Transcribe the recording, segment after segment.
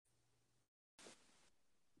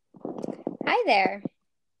Hi there.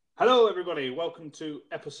 Hello, everybody. Welcome to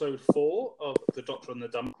episode 4 of The Doctor and the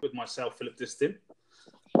Dummy with myself, Philip Distin.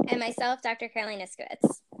 And myself, Dr. Caroline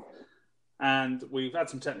Iskowitz. And we've had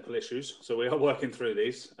some technical issues, so we are working through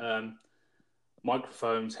these.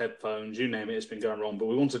 Microphones, headphones, you name it, it's been going wrong. But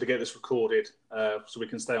we wanted to get this recorded so we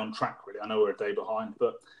can stay on track, really. I know we're a day behind,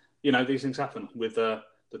 but, you know, these things happen with the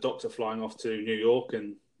Doctor flying off to New York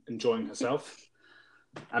and enjoying herself.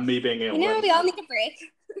 And me being ill. You know, we all need a break.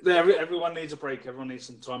 Everyone needs a break. Everyone needs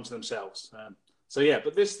some time to themselves.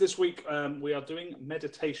 But this week we are doing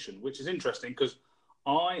meditation, which is interesting because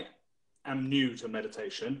I am new to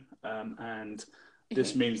meditation, and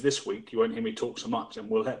this means this week you won't hear me talk so much, and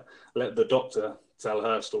we'll let the doctor tell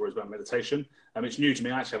her stories about meditation. It's new to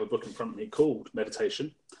me. I actually have a book in front of me called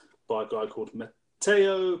Meditation by a guy called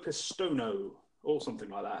Matteo Pistono or something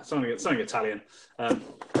like that. Something Italian.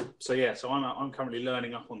 So I'm currently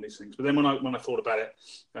learning up on these things. But then when I thought about it,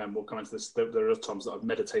 we'll come into this. There are times that I've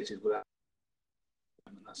meditated without,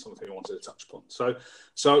 and that's something I wanted to touch upon.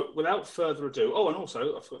 So without further ado, and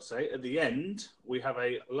also I forgot to say, at the end we have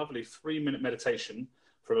a lovely 3-minute meditation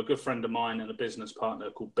from a good friend of mine and a business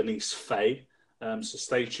partner called Bernice Fay. So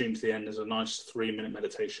stay tuned to the end. There's a nice 3-minute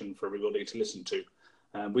meditation for everybody to listen to.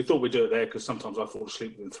 We thought we'd do it there because sometimes I fall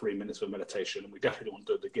asleep within 3 minutes of meditation, and we definitely don't want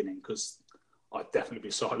to do it at the beginning because I'd definitely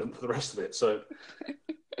be silent for the rest of it. So,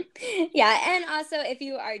 yeah, and also if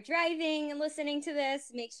you are driving and listening to this,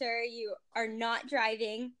 make sure you are not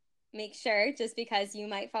driving. Make sure, just because you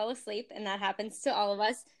might fall asleep, and that happens to all of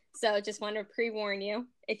us. So, just want to pre-warn you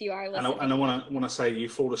if you are listening. And I want to say you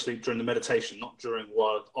fall asleep during the meditation, not during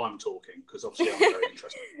while I'm talking, because obviously I'm very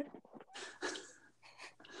interested.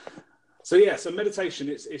 So meditation,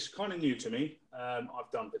 it's kind of new to me. I've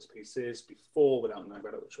done bits and pieces before without knowing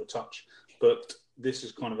about it, which we'll touch. But this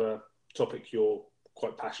is kind of a topic you're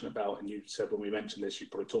quite passionate about. And you said when we mentioned this, you'd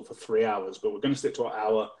probably talk for 3 hours, but we're going to stick to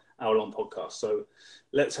our hour-long podcast. So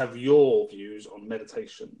let's have your views on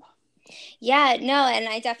meditation. Yeah, no, and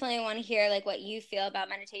I definitely want to hear what you feel about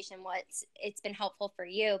meditation, it's been helpful for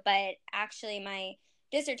you. But actually, my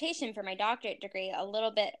dissertation for my doctorate degree,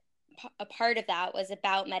 a part of that was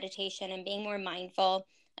about meditation and being more mindful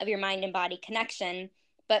of your mind and body connection.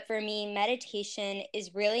 But for me, meditation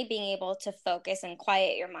is really being able to focus and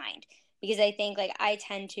quiet your mind, because I think I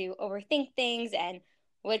tend to overthink things and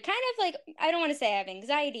would kind of I don't want to say I have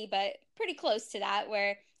anxiety, but pretty close to that,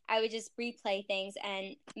 where I would just replay things.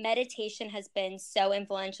 And meditation has been so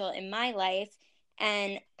influential in my life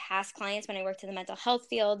and past clients when I worked in the mental health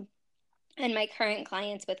field, and my current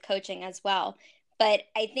clients with coaching as well. But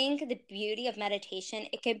I think the beauty of meditation,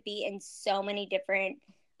 it could be in so many different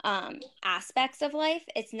aspects of life.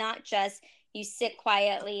 It's not just you sit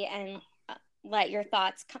quietly and let your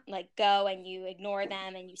thoughts go and you ignore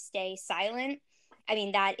them and you stay silent. I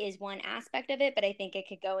mean, that is one aspect of it, but I think it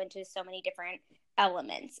could go into so many different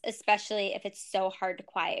elements, especially if it's so hard to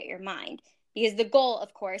quiet your mind. Because the goal,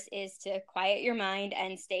 of course, is to quiet your mind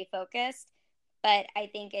and stay focused. But I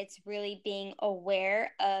think it's really being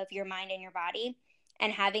aware of your mind and your body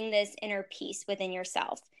and having this inner peace within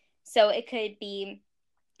yourself. So it could be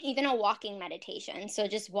even a walking meditation. So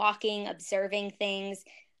just walking, observing things.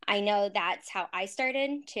 I know that's how I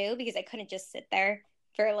started too, because I couldn't just sit there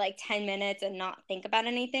for 10 minutes and not think about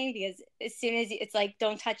anything, because as soon as it's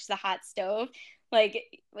don't touch the hot stove,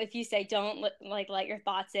 if you say don't let your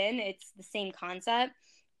thoughts in, it's the same concept.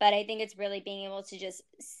 But I think it's really being able to just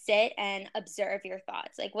sit and observe your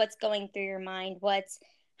thoughts, what's going through your mind, what's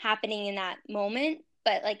happening in that moment,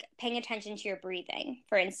 but paying attention to your breathing,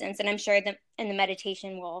 for instance. And I'm sure that in the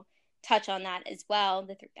meditation we'll touch on that as well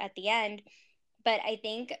at the end. But I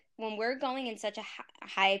think when we're going in such a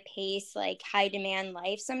high pace, high demand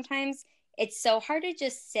life, sometimes it's so hard to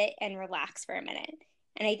just sit and relax for a minute.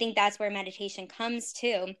 And I think that's where meditation comes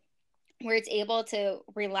to, where it's able to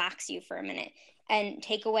relax you for a minute and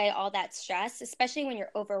take away all that stress, especially when you're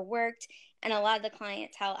overworked. And a lot of the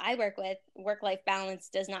clientele I work with, work-life balance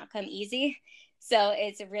does not come easy. So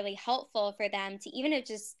it's really helpful for them to, even if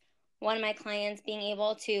just one of my clients being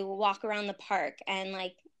able to walk around the park and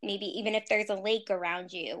maybe even if there's a lake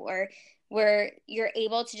around you, or where you're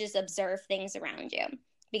able to just observe things around you,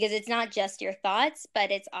 because it's not just your thoughts, but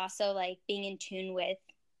it's also being in tune with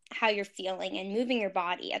how you're feeling and moving your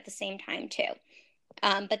body at the same time too.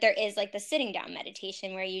 But there is the sitting down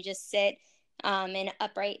meditation, where you just sit in an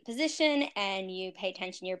upright position and you pay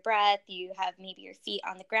attention to your breath. You have maybe your feet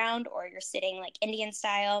on the ground, or you're sitting Indian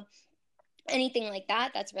style, anything like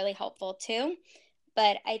that. That's really helpful too.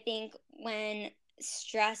 But I think when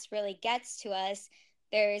stress really gets to us,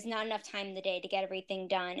 there's not enough time in the day to get everything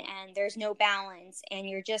done, and there's no balance, and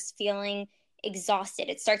you're just feeling exhausted.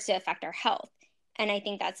 It starts to affect our health. And I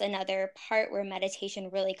think that's another part where meditation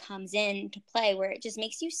really comes in to play, where it just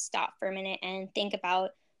makes you stop for a minute and think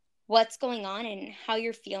about what's going on and how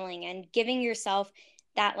you're feeling, and giving yourself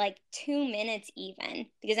that like 2 minutes even,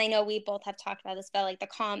 because I know we both have talked about this, about like the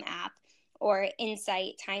Calm app or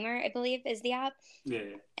Insight Timer, I believe is the app.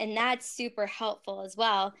 Yeah. And that's super helpful as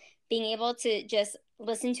well, being able to just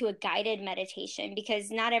listen to a guided meditation, because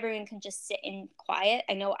not everyone can just sit in quiet.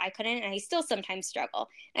 I know I couldn't, and I still sometimes struggle.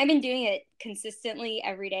 I've been doing it consistently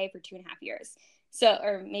every day for 2.5 years. So,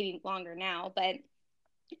 or maybe longer now, but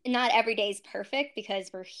not every day is perfect because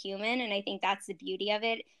we're human. And I think that's the beauty of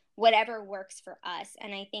it, whatever works for us.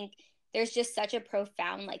 And I think there's just such a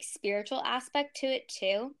profound like spiritual aspect to it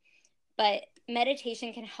too. But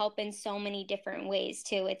meditation can help in so many different ways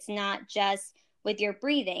too. It's not just with your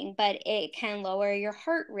breathing, but it can lower your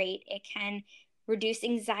heart rate. It can reduce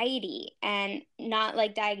anxiety, and not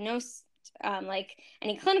like diagnose like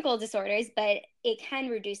any clinical disorders, but it can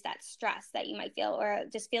reduce that stress that you might feel, or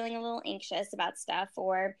just feeling a little anxious about stuff,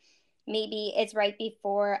 or maybe it's right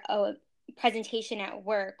before a presentation at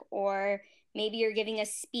work, or maybe you're giving a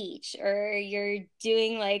speech, or you're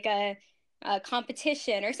doing like a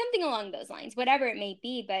competition or something along those lines, whatever it may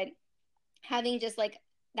be. But having just like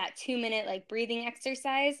that 2 minute like breathing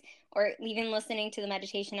exercise, or even listening to the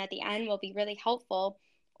meditation at the end, will be really helpful,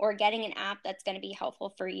 or getting an app that's going to be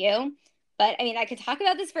helpful for you. But I mean, I could talk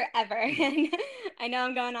about this forever, and I know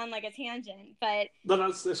I'm going on like a tangent, but no,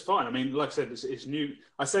 that's fine. I mean, like I said, it's new.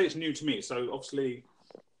 I say it's new to me, so obviously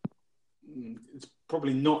it's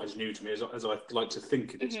probably not as new to me as I like to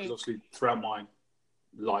think it is, because obviously throughout my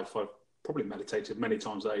life I've probably meditated many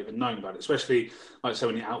times without even knowing about it, especially like I say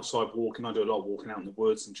when you're outside walking. I do a lot of walking out in the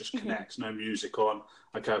woods and just connect, no music on.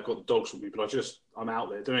 Okay, I've got the dogs with me, but I'm out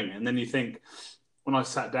there doing it. And then you think, when I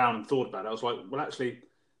sat down and thought about it, I was like, well, actually,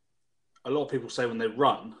 a lot of people say when they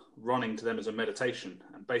running to them is a meditation,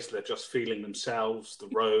 and basically they're just feeling themselves, the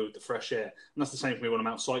road, the fresh air. And that's the same for me when I'm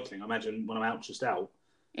out cycling. I imagine when I'm out just out,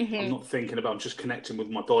 I'm not thinking about, I'm just connecting with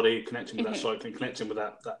my body, connecting with that cycling, connecting with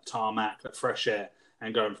that tarmac, that fresh air,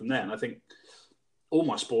 and going from there. And I think all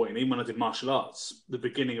my sporting, even when I did martial arts, the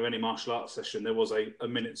beginning of any martial arts session, there was a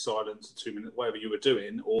minute silence, a 2 minute, whatever you were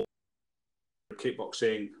doing, or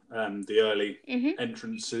kickboxing, the early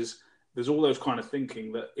entrances. There's all those kind of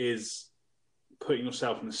thinking that is putting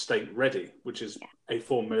yourself in a state ready, which is a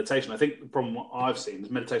form of meditation. I think the problem what I've seen is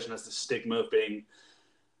meditation has the stigma of being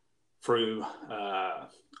through, I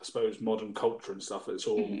suppose, modern culture and stuff. It's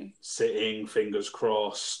all sitting, fingers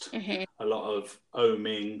crossed, a lot of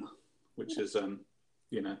oming, which is, and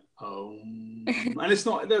it's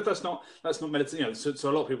not, that's not meditation. So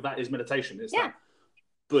a lot of people, that is meditation. It's that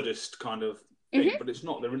Buddhist kind of thing, but it's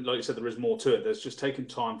not. Like you said, there is more to it. There's just taking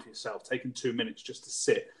time for yourself, taking 2 minutes just to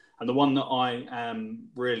sit. And the one that I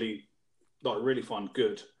really find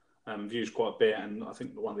good, views quite a bit, and I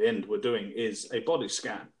think the one at the end we're doing is a body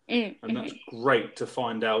scan. And that's great to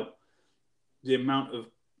find out the amount of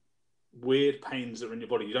weird pains that are in your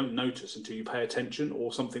body you don't notice until you pay attention,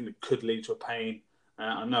 or something that could lead to a pain.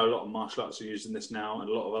 I know a lot of martial arts are using this now, and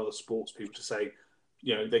a lot of other sports people to say,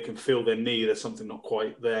 they can feel their knee, there's something not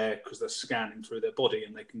quite there, because they're scanning through their body,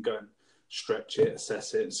 and they can go and stretch it,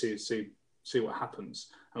 assess it, and see what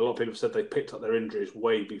happens. And a lot of people have said they picked up their injuries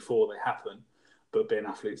way before they happen, but being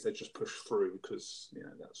athletes, they just push through, because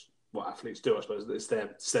that's what athletes do. I suppose it's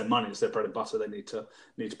their money, it's their bread and butter. They need to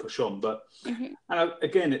push on. But and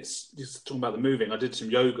again, it's just talking about the moving. I did some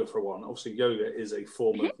yoga for a while. Obviously, yoga is a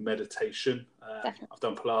form of meditation. I've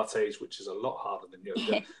done Pilates, which is a lot harder than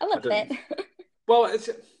yoga. a little bit. Well, it's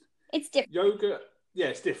different. Yoga. Yeah,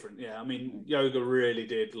 it's different. Yeah, I mean, yoga really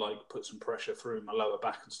did put some pressure through my lower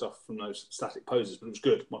back and stuff from those static poses, but it was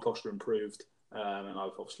good. My posture improved, and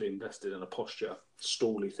I've obviously invested in a posture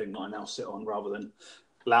stooly thing that I now sit on rather than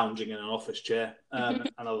lounging in an office chair, and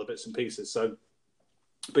other bits and pieces. So,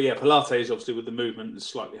 but yeah, Pilates obviously with the movement is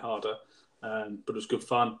slightly harder, but it was good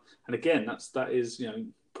fun. And again, that is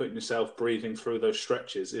putting yourself, breathing through those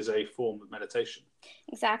stretches is a form of meditation.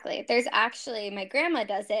 Exactly. There's actually, my grandma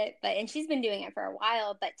does it, and she's been doing it for a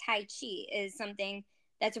while, but Tai Chi is something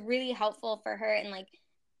that's really helpful for her. And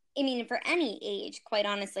for any age, quite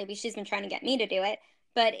honestly, but she's been trying to get me to do it,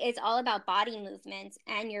 but it's all about body movements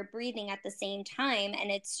and you're breathing at the same time.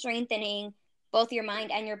 And it's strengthening both your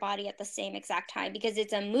mind and your body at the same exact time, because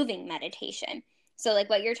it's a moving meditation. So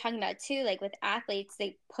what you're talking about too, with athletes,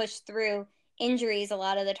 they push through injuries a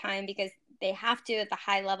lot of the time because they have to at the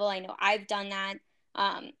high level. I know I've done that.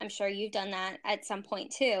 I'm sure you've done that at some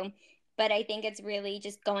point too. But I think it's really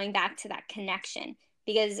just going back to that connection,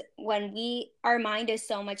 because when our mind is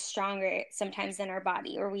so much stronger sometimes than our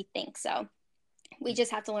body, or we think so. We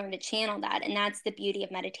just have to learn to channel that. And that's the beauty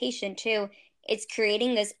of meditation too. It's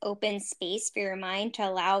creating this open space for your mind to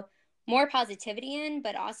allow more positivity in,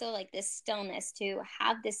 but also like this stillness to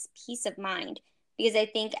have this peace of mind. Because I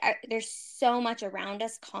think there's so much around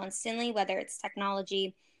us constantly, whether it's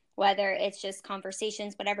technology, whether it's just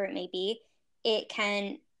conversations, whatever it may be, it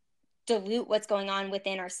can dilute what's going on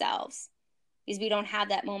within ourselves because we don't have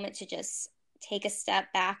that moment to just take a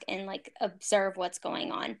step back and like observe what's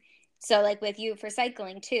going on. So like with you for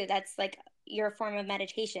cycling too, that's like your form of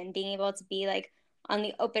meditation, being able to be like on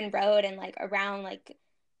the open road and like around like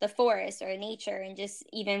the forest or nature and just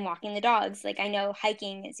even walking the dogs. Like I know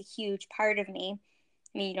hiking is a huge part of me.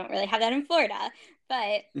 I mean, you don't really have that in Florida,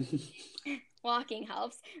 but walking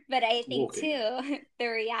helps. But I think too, the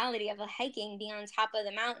reality of hiking, being on top of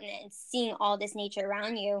the mountain and seeing all this nature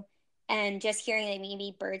around you and just hearing like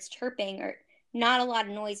maybe birds chirping or not a lot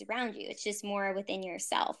of noise around you. It's just more within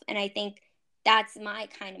yourself. And I think that's my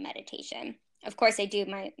kind of meditation. Of course, I do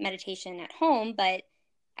my meditation at home, but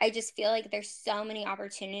I just feel like there's so many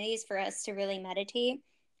opportunities for us to really meditate,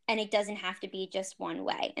 and it doesn't have to be just one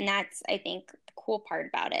way. And that's, I think, the cool part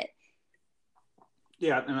about it.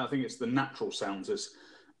 Yeah, and I think it's the natural sounds, is,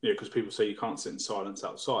 you know, because people say you can't sit in silence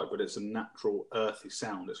outside, but it's a natural earthy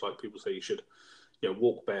sound. It's like people say you should, you know,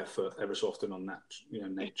 walk barefoot every so often on that, you know,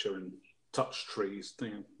 nature and touch trees, you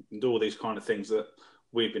know, and do all these kind of things that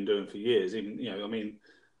we've been doing for years. Even, you know, I mean,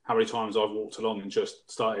 how many times I've walked along and just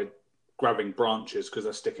started grabbing branches because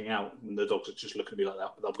they're sticking out, and the dogs are just looking at me like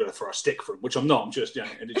that. But I'm going to throw a stick for them, which I'm not. I'm just, you know,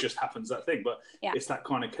 and it just happens, that thing. But yeah, it's that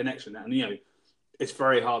kind of connection, and you know, it's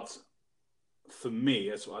very hard for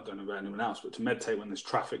me, as I don't know about anyone else, but to meditate when there's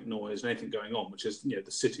traffic noise and anything going on, which is, you know,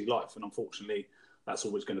 the city life, and unfortunately, that's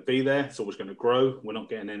always going to be there. It's always going to grow. We're not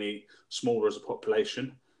getting any smaller as a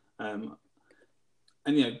population.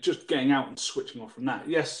 And, you know, just getting out and switching off from that.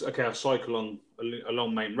 Yes, okay, I cycle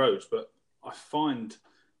along main roads, but I find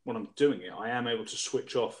when I'm doing it, I am able to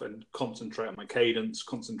switch off and concentrate on my cadence,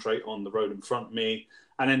 concentrate on the road in front of me,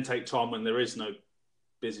 and then take time when there is no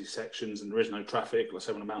busy sections and there is no traffic. Let's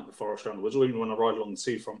say when I'm out in the forest around the woods, or even when I ride along the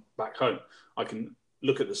seafront back home, I can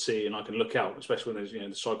look at the sea and I can look out, especially when there's, you know,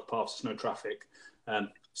 the cycle paths, there's no traffic.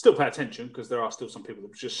 Still pay attention, because there are still some people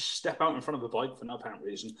that just step out in front of a bike for no apparent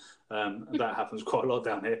reason. That happens quite a lot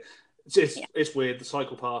down here. It's weird. The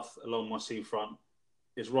cycle path along my seafront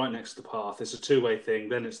is right next to the path. It's a two-way thing.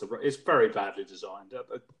 Then it's very badly designed.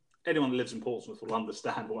 Anyone that lives in Portsmouth will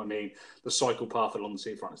understand what I mean. The cycle path along the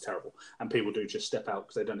seafront is terrible, and people do just step out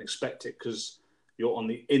because they don't expect it, because you're on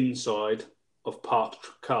the inside of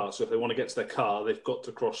parked cars. So if they want to get to their car, they've got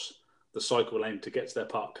to cross the cycle lane to get to their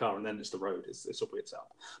parked car, and then it's the road. It's a weird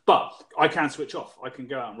setup. But I can switch off. I can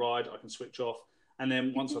go out and ride. I can switch off, and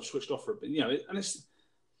then once I've switched off for a bit, you know, and it's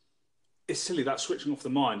silly, that switching off the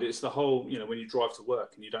mind. It's the whole, you know, when you drive to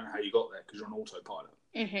work and you don't know how you got there because you're on autopilot.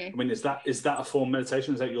 I mean, is that a form of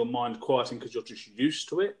meditation? Is that your mind quieting because you're just used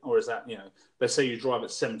to it, or is that, you know, let's say you drive at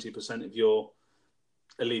 70% of your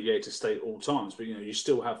alleviated state at all times, but you know, you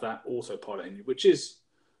still have that autopilot in you, which is,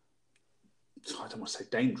 I don't want to say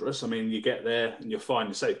dangerous. I mean, you get there and you're fine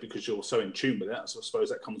and safe because you're so in tune with it. So I suppose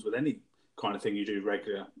that comes with any kind of thing you do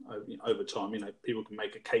regular, you know, over time. You know, people can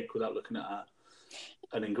make a cake without looking at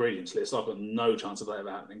an ingredients list. I've got no chance of that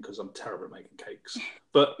ever happening because I'm terrible at making cakes.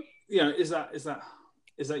 But you know, is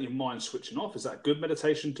that your mind switching off? Is that good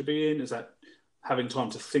meditation to be in? Is that having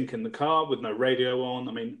time to think in the car with no radio on?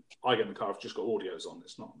 I mean, I get in the car, I've just got audios on.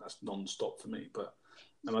 That's non-stop for me. But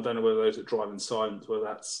I don't know whether those that drive in silence, whether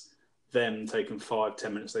that's them taking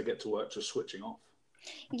 5-10 minutes they get to work just switching off.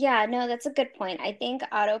 Yeah, no, that's a good point. I think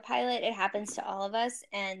autopilot, it happens to all of us,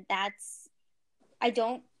 and I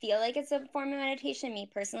don't feel like it's a form of meditation,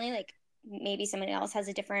 me personally. Like maybe somebody else has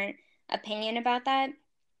a different opinion about that.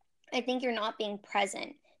 I think you're not being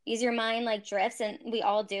present because your mind like drifts, and we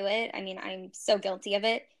all do it. I mean, I'm so guilty of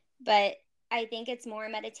it, but I think it's more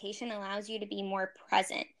meditation allows you to be more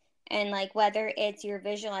present. And like whether it's you're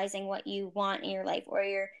visualizing what you want in your life or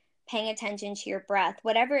you're paying attention to your breath,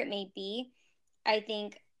 whatever it may be, I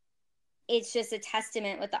think it's just a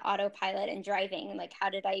testament with the autopilot and driving. Like, how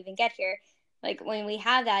did I even get here? Like when we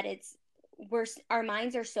have that, our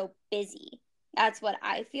minds are so busy. That's what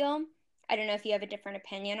I feel. I don't know if you have a different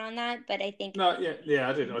opinion on that, but I think... No, yeah,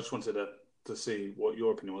 I did. I just wanted to see what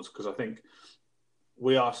your opinion was, because I think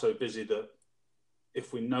we are so busy that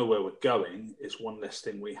if we know where we're going, it's one less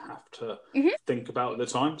thing we have to think about at the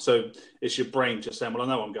time. So it's your brain just saying, well, I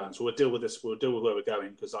know I'm going, so we'll deal with this. We'll deal with where we're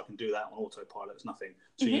going because I can do that on autopilot. It's nothing.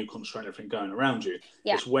 So you concentrate on everything going around you.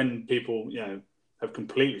 Yeah. It's when people, you know, have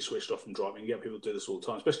completely switched off from driving. You get people do this all the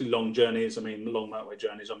time, especially long journeys. I mean, long motorway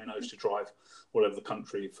journeys. I mean, I used to drive all over the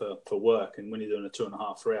country for work, and when you're doing a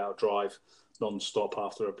 2.5, 3 hour drive non-stop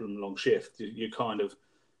after a long shift,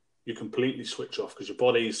 you completely switch off because your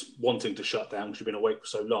body's wanting to shut down because you've been awake for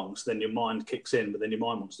so long. So then your mind kicks in, but then your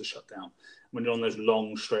mind wants to shut down. When you're on those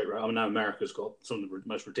long straight roads, I know America's got some of the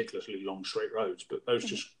most ridiculously long straight roads, but those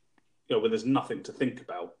just, where there's nothing to think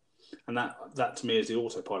about. And that to me is the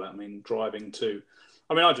autopilot. I mean, driving to,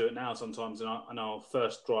 I mean, I do it now sometimes, and I'll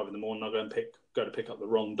first drive in the morning, I'll go to pick up the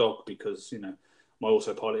wrong dog because, my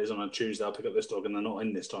autopilot is on a Tuesday, I'll pick up this dog and they're not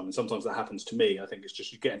in this time. And sometimes that happens to me. I think it's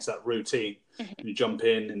just you get into that routine and you jump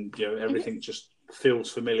in and everything just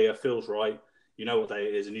feels familiar, feels right. You know what day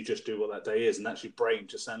it is and you just do what that day is. And that's your brain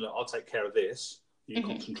just saying, look, I'll take care of this. You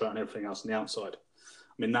concentrate on everything else on the outside.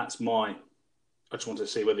 I mean, I just wanted to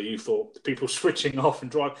see whether you thought people switching off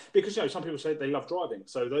and drive, because, some people say they love driving.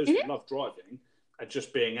 So those who love driving are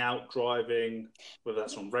just being out driving, whether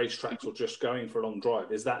that's on racetracks or just going for a long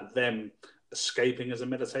drive. Is that them escaping as a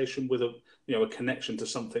meditation with a connection to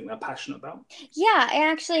something they're passionate about? Yeah,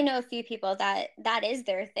 I actually know a few people that is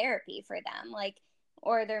their therapy for them,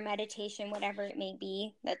 or their meditation, whatever it may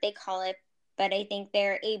be that they call it. But I think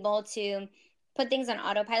they're able to put things on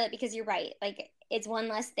autopilot because you're right. It's one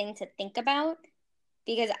less thing to think about,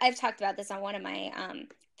 because I've talked about this on one of my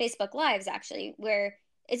Facebook lives actually, where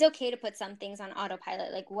it's okay to put some things on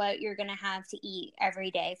autopilot, like what you're going to have to eat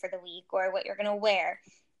every day for the week or what you're going to wear,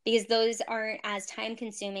 because those aren't as time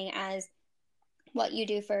consuming as what you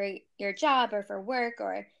do for your job or for work,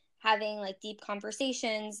 or having deep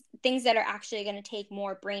conversations, things that are actually going to take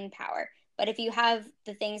more brain power. But if you have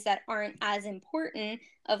the things that aren't as important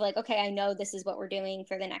of okay, I know this is what we're doing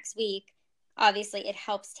for the next week, obviously it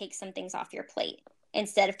helps take some things off your plate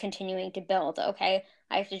instead of continuing to build. Okay,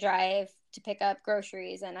 I have to drive to pick up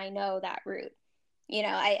groceries and I know that route.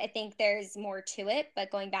 I think there's more to it, but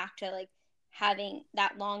going back to having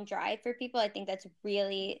that long drive for people, I think that's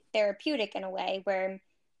really therapeutic in a way where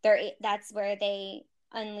that's where they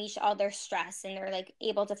unleash all their stress and they're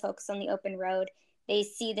able to focus on the open road. They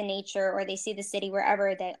see the nature or they see the city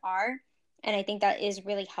wherever they are. And I think that is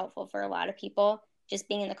really helpful for a lot of people, just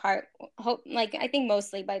being in the car, I think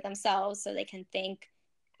mostly by themselves, so they can think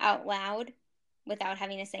out loud without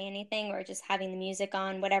having to say anything, or just having the music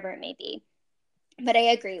on, whatever it may be. But I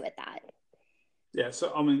agree with that. Yeah,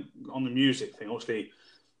 so I mean, on the music thing, obviously,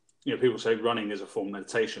 people say running is a form of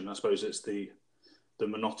meditation. I suppose it's the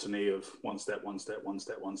monotony of one step, one step, one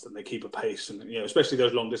step, one step. And they keep a pace, and especially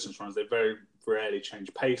those long distance runs, they very rarely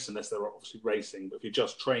change pace unless they're obviously racing. But if you're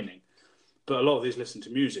just training, but a lot of these listen to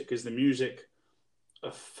music. Is the music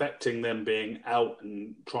affecting them being out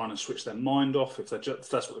and trying to switch their mind off?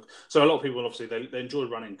 So a lot of people obviously they enjoy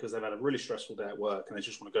running because they've had a really stressful day at work and they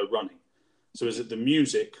just want to go running. So is it the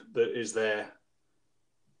music that is their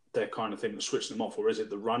kind of thing that switch them off, or is it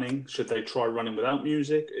the running? Should they try running without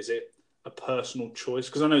music? Is it a personal choice?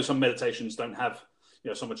 Because I know some meditations don't have,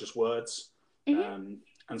 some are just words, and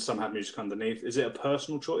some have music underneath. Is it a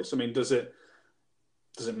personal choice? I mean, does it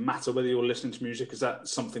matter whether you're listening to music? Is that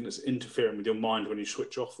something that's interfering with your mind when you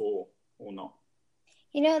switch off, or not?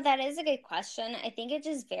 That is a good question. I think it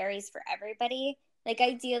just varies for everybody.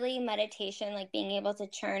 Ideally, meditation, being able to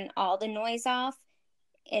turn all the noise off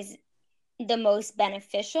is the most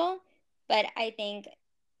beneficial. But I think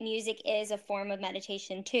music is a form of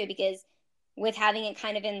meditation too, because with having it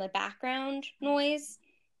kind of in the background noise,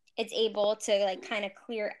 it's able to kind of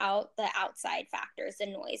clear out the outside factors, the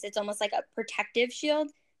noise. It's almost like a protective shield,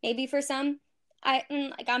 maybe for some.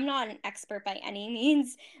 I'm not an expert by any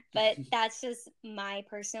means, but that's just my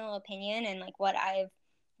personal opinion and what I've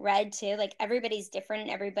read too. Everybody's different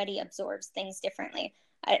and everybody absorbs things differently.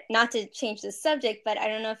 Not to change the subject, but I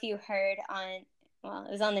don't know if you heard it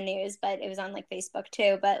was on the news, but it was on Facebook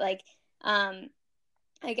too. But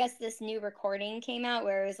I guess this new recording came out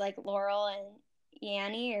where it was Laurel and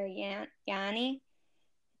Yanni.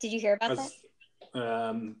 Did you hear about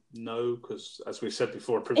that? No, because as we said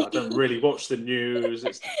before, I don't really watch the news.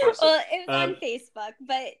 It's depressing. Well, it was on Facebook,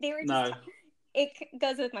 but they were just it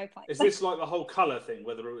goes with my point. Is this the whole color thing,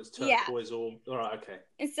 whether it was turquoise or... All right, okay.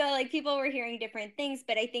 And so people were hearing different things,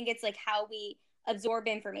 but I think it's how we absorb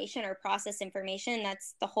information or process information.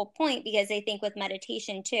 That's the whole point, because I think with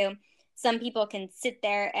meditation too, some people can sit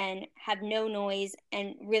there and have no noise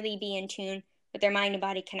and really be in tune with their mind and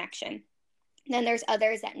body connection. Then there's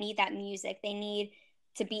others that need that music. They need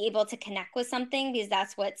to be able to connect with something because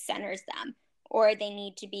that's what centers them. Or they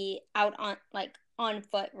need to be out on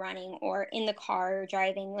foot running, or in the car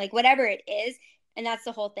driving, whatever it is. And that's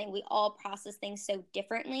the whole thing. We all process things so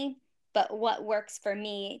differently. but what works for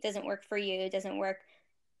me doesn't work for you, doesn't work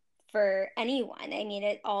for anyone. I mean,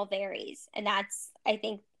 it all varies. And that's, I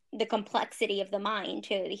think, the complexity of the mind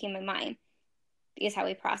too, the human mind, is how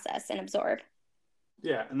we process and absorb.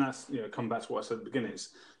 Yeah, and that's, come back to what I said at the beginning.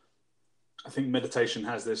 I think meditation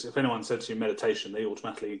has this. If anyone said to you meditation, they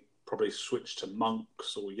automatically probably switch to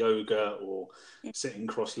monks or yoga or sitting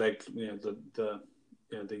cross-legged.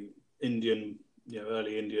 The Indian,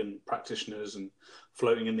 early Indian practitioners and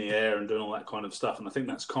floating in the air and doing all that kind of stuff. And I think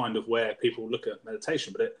that's kind of where people look at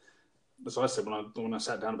meditation. But as I said when I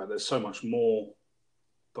sat down about it, there's so much more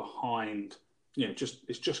behind.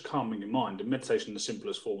 It's just calming your mind. And meditation, in the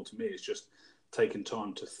simplest form to me, is just taking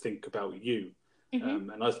time to think about you.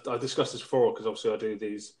 And I discussed this before because obviously I do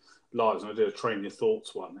these lives and I do a train your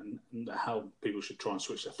thoughts one and how people should try and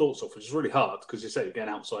switch their thoughts off, which is really hard because you say you're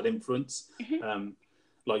getting outside influence.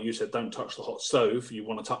 Like you said, don't touch the hot stove. You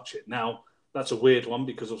want to touch it. Now, that's a weird one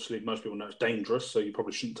because obviously most people know it's dangerous, so you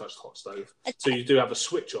probably shouldn't touch the hot stove. So you do have a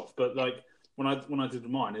switch off. But like when I did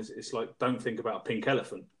mine, it's like, don't think about a pink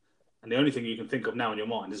elephant. And the only thing you can think of now in your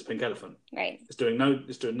mind is a pink elephant. Right. It's doing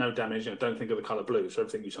no damage. Don't think of the colour blue. So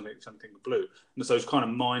everything you think of blue. And it's those kind of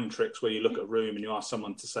mind tricks where you look at a room and you ask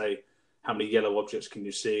someone to say, how many yellow objects can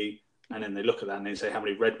you see? And then they look at that and they say, how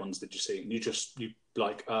many red ones did you see? And you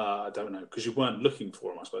I don't know, because you weren't looking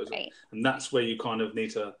for them, I suppose. Right. And that's where you kind of need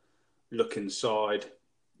to look inside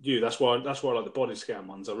you. That's why I like the body scan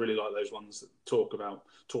ones. I really like those ones that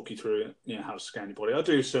talk you through how to scan your body. I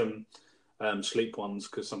do some sleep ones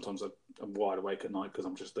because sometimes I'm wide awake at night because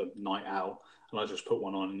I'm just a night owl, and I just put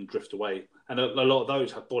one on and drift away. And a lot of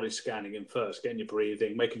those have body scanning in first, getting your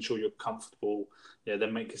breathing, making sure you're comfortable.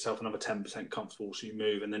 Then make yourself another 10% comfortable so you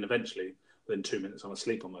move, and then eventually within 2 minutes I'm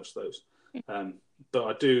asleep on most of those. But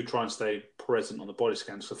I do try and stay present on the body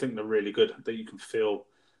scans. So I think they're really good, that you can feel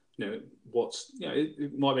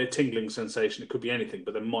it might be a tingling sensation, it could be anything,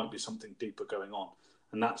 but there might be something deeper going on,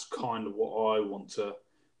 and that's kind of what I want to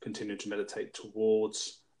continue to meditate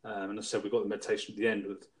towards. And as I said, we've got the meditation at the end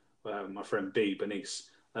with my friend Bernice,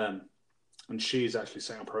 and she's actually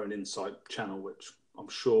setting up her own insight channel, which I'm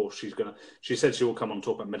sure she said she will come on and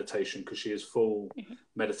talk about meditation because she is full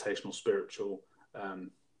meditational, spiritual.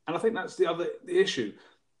 And I think that's the issue,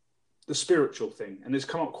 the spiritual thing. And it's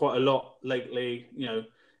come up quite a lot lately,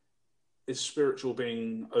 is spiritual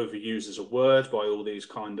being overused as a word by all these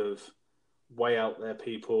kind of way out there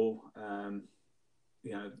people, and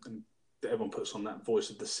everyone puts on that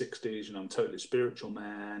voice of the 60s, I'm totally spiritual,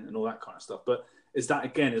 man, and all that kind of stuff. But is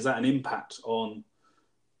that an impact on,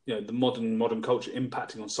 the modern culture,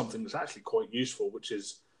 impacting on something that's actually quite useful, which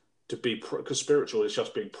is to be, because spiritual is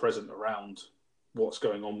just being present around what's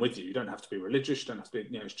going on with you. You don't have to be religious, you don't have to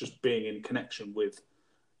be, it's just being in connection with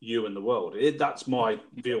you and the world. That's my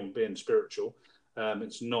view on being spiritual.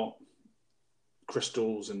 It's not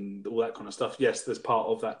crystals and all that kind of stuff. Yes, there's part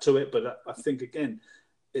of that to it, but I think, again,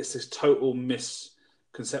 it's this total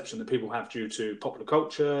misconception that people have due to popular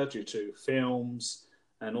culture, due to films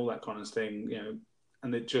and all that kind of thing,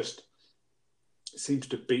 and it just seems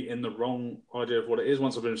to be in the wrong idea of what it is.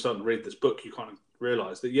 Once I've been starting to read this book, you kind of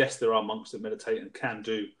realise that, yes, there are monks that meditate and can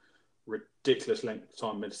do ridiculous length of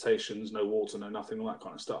time meditations, no water, no nothing, all that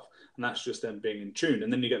kind of stuff. And that's just them being in tune.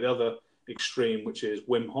 And then you get the other extreme, which is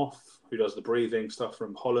Wim Hof, who does the breathing stuff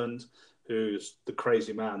from Holland, who's the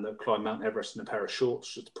crazy man that climbed Mount Everest in a pair of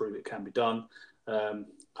shorts just to prove it can be done.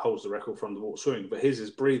 Holds the record for underwater swimming, but his is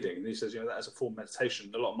breathing. And he says, that is a form of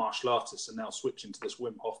meditation. A lot of martial artists are now switching to this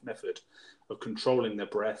Wim Hof method of controlling their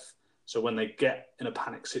breath. So when they get in a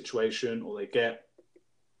panic situation, or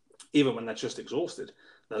even when they're just exhausted,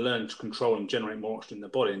 they learn to control and generate more oxygen in their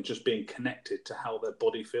body, and just being connected to how their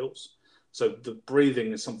body feels. So the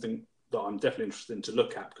breathing is something that I'm definitely interested in to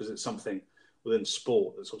look at, because it's something within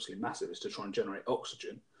sport that's obviously massive, is to try and generate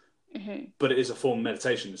oxygen. But it is a form of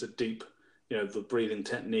meditation. It's a deep, the breathing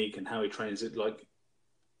technique and how he trains it. Like,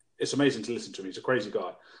 it's amazing to listen to him. He's a crazy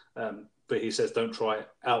guy. But he says, don't try it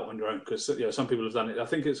out on your own, because some people have done it. I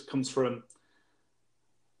think it comes from,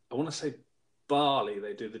 I want to say Bali.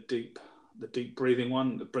 They do the deep breathing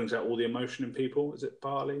one that brings out all the emotion in people. Is it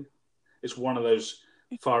Bali? It's one of those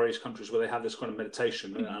Far East countries where they have this kind of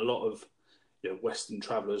meditation, and a lot of Western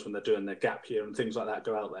travellers, when they're doing their gap year and things like that,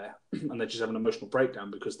 go out there and they just have an emotional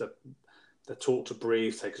breakdown because they're taught to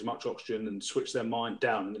breathe, take as much oxygen, and switch their mind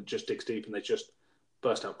down, and it just digs deep, and they just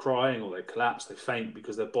burst out crying, or they collapse, they faint,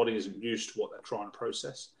 because their body isn't used to what they're trying to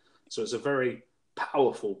process. So it's a very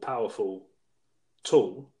powerful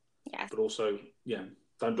tool. Yes. But also,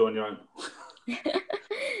 don't do it on your own.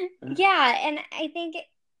 Yeah, and I think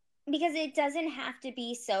because it doesn't have to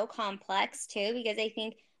be so complex too, because I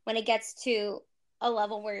think when it gets to a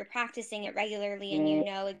level where you're practicing it regularly and you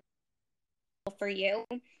know for you,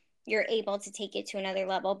 you're able to take it to another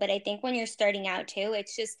level. But I think when you're starting out too,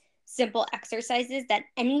 it's just simple exercises that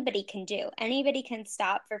anybody can do. Anybody can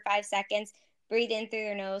stop for 5 seconds, breathe in through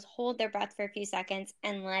their nose, hold their breath for a few seconds,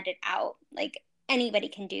 and let it out. Like anybody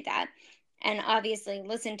can do that. And obviously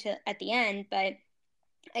listen to at the end. But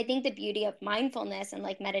I think the beauty of mindfulness and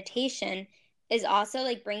like meditation is also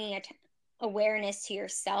like bringing awareness to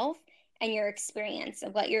yourself and your experience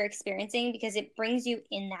of what you're experiencing, because it brings you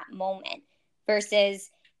in that moment versus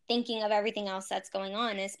thinking of everything else that's going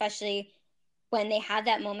on, especially when they have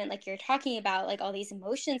that moment like you're talking about, like all these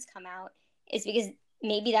emotions come out, is because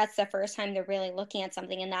maybe that's the first time they're really looking at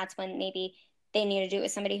something, and that's when maybe they need to do it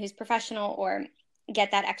with somebody who's professional or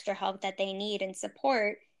get that extra help that they need and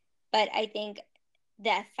support. But I think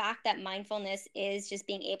the fact that mindfulness is just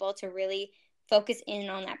being able to really focus in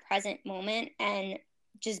on that present moment and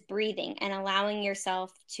just breathing and allowing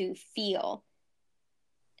yourself to feel,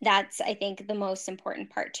 that's, I think, the most important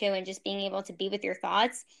part too. And just being able to be with your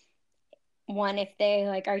thoughts. One, if they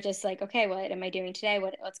like are just like, okay, what am I doing today?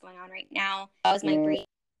 What's going on right now? That was my breathing.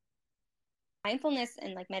 Mindfulness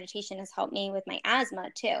and like meditation has helped me with my asthma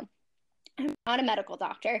too. I'm not a medical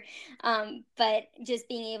doctor, but just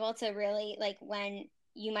being able to really, like, when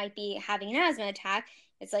you might be having an asthma attack,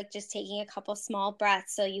 it's like just taking a couple small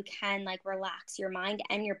breaths so you can like relax your mind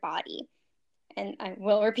and your body. And I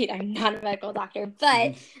will repeat, I'm not a medical doctor,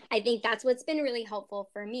 but I think that's what's been really helpful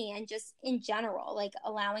for me. And just in general, like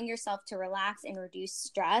allowing yourself to relax and reduce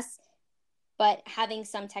stress, but having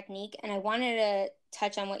some technique. And I wanted to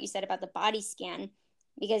touch on what you said about the body scan,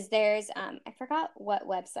 because there's, I forgot what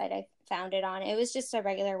website I found it on. It was just a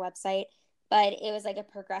regular website, but it was like a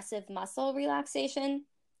progressive muscle relaxation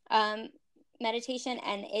meditation.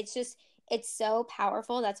 And it's so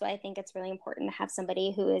powerful. That's why I think it's really important to have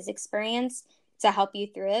somebody who is experienced to help you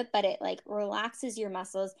through it. But it like relaxes your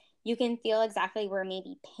muscles. You can feel exactly where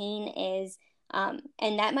maybe pain is.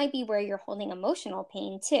 And that might be where you're holding emotional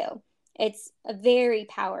pain too. It's very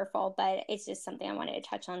powerful, but it's just something I wanted to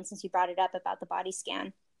touch on since you brought it up about the body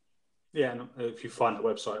scan. Yeah, and if you find the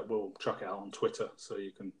website, we'll chuck it out on Twitter so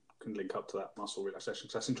you can link up to that muscle relaxation.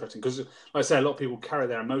 So that's interesting because, like I say, a lot of people carry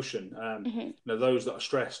their emotion. You know, those that are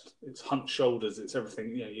stressed, it's hunched shoulders, it's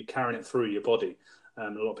everything. You know, you're carrying it through your body. A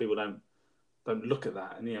lot of people don't look at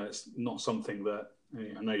that, and you know, it's not something that.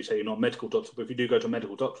 I know you say you're not a medical doctor, but if you do go to a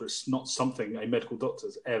medical doctor, it's not something a medical doctor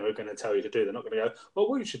is ever going to tell you to do. They're not going to go, well,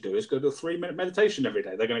 what you should do is go to a 3-minute meditation every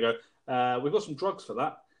day. They're going to go, we've got some drugs for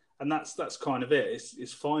that. And that's kind of it.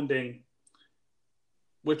 It's finding,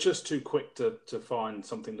 we're just too quick to find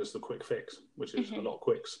something that's the quick fix, which is a lot of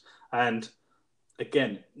quicks. And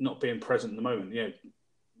again, not being present in the moment. You know,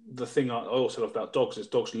 the thing I also love about dogs is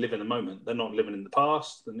dogs live in the moment. They're not living in the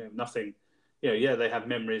past. And nothing. You know, yeah, they have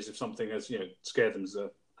memories of something as, you know, scared them as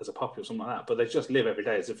a puppy or something like that, but they just live every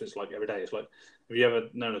day as if it's like every day. It's like, have you ever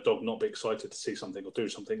known a dog not be excited to see something or do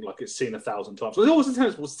something like it's seen 1,000 times? Well, it was a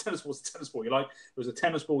tennis ball, it's a tennis ball, it's a tennis ball. You're like, it was a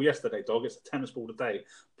tennis ball yesterday, dog, it's a tennis ball today.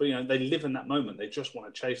 But, you know, they live in that moment. They just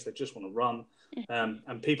want to chase, they just want to run.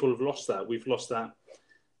 And people have lost that. We've lost that,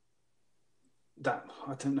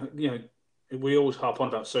 I don't know, you know, we always harp on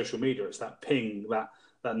about social media. It's that ping, that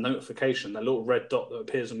notification, that little red dot that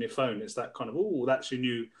appears on your phone. It's that kind of, oh, that's your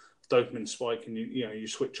new dopamine spike, and you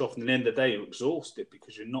switch off, and at the end of the day you're exhausted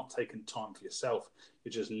because you're not taking time for yourself.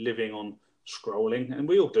 You're just living on scrolling, and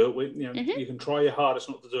we all do it. You can try your hardest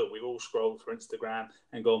not to do it. We've all scrolled through Instagram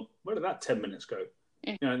and gone, where did that 10 minutes go?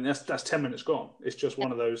 You know, and that's 10 minutes gone. It's just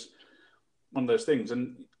one of those things.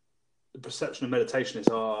 And the perception of meditation is,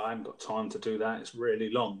 I haven't got time to do that, it's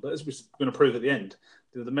really long. But as we're going to prove at the end,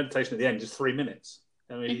 the meditation at the end is 3 minutes.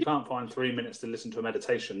 I mean, if you can't find 3 minutes to listen to a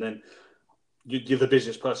meditation, then you're the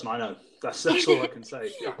busiest person I know. That's all I can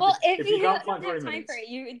say. Well, if you can't find 3 minutes for it,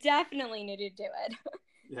 you definitely need to do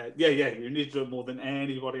it. Yeah. You need to do it more than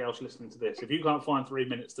anybody else listening to this. If you can't find 3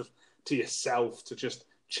 minutes to yourself to just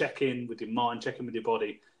check in with your mind, check in with your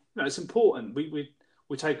body, you know, it's important. We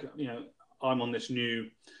take, you know, I'm on this new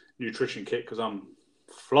nutrition kit because I'm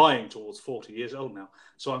flying towards 40 years old now,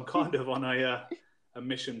 so I'm kind of on a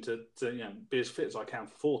mission to you know, be as fit as I can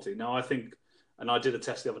for 40. Now I think, and I did a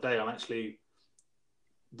test the other day, I'm actually,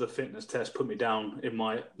 the fitness test put me down in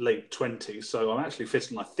my late 20s, so I'm actually fitter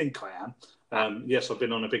than I think I am. Yes, I've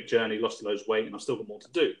been on a big journey, lost loads of weight, and I've still got more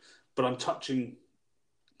to do, but I'm touching,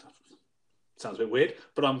 sounds a bit weird,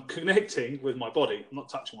 but I'm connecting with my body. I'm not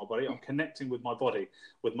touching my body, I'm connecting with my body,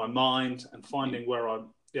 with my mind, and finding where I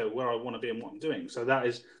want to be and what I'm doing. So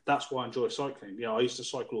that's why I enjoy cycling. You know, I used to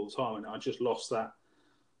cycle all the time, and I just lost that.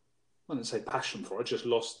 wouldn't say passion for it, I just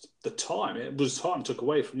lost the time. It was time took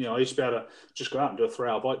away from, I used to be able to just go out and do a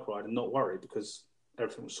 3-hour bike ride and not worry because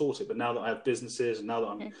everything was sorted. But now that I have businesses and now that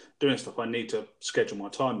I'm doing stuff, I need to schedule my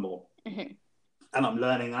time more. And I'm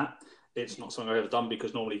learning that. It's not something I've ever done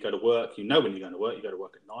because normally you go to work, when you're going to work, you go to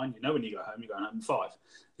work at 9, when you go home, you're going home at 5.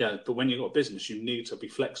 Yeah, but when you've got a business, you need to be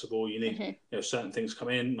flexible. You need, certain things come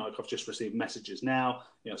in. Like I've just received messages now,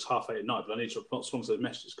 it's 8:30 at night, but I need to respond to those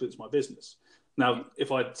messages because it's my business. Now,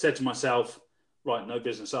 if I said to myself, right, no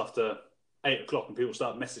business after 8 o'clock and people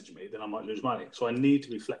start messaging me, then I might lose money. So I need to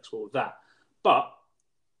be flexible with that. But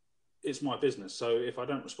it's my business. So if I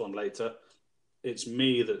don't respond later, it's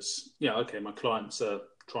me that's, okay, my clients are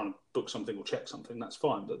trying to book something or check something, that's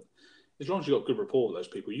fine. But as long as you've got good rapport with those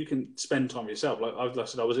people, you can spend time with yourself. Like I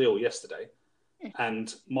said, I was ill yesterday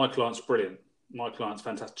and my client's brilliant. My client's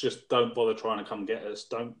fantastic. Just don't bother trying to come get us.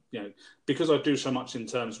 Don't, because I do so much in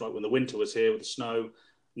terms of like when the winter was here with the snow,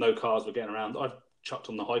 no cars were getting around. I've chucked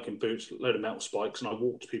on the hiking boots, a load of metal spikes, and I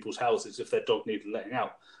walked to people's houses if their dog needed letting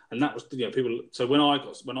out. And that was, people. So when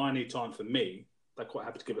I need time for me, they're quite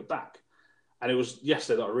happy to give it back. And it was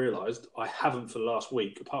yesterday that I realised I haven't for the last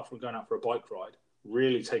week, apart from going out for a bike ride,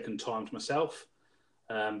 really taken time to myself.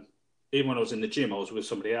 Even when I was in the gym, I was with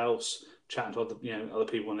somebody else, chatting to other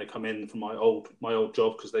people when they come in from my old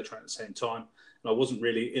job because they train at the same time. And I wasn't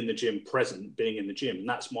really in the gym present, being in the gym. And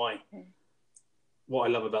that's what I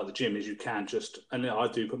love about the gym is you can just, and I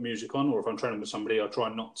do put music on, or if I'm training with somebody, I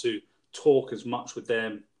try not to talk as much with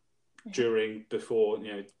them before,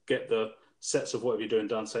 get the sets of whatever you're doing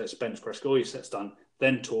done, say it's bench press, get all your sets done,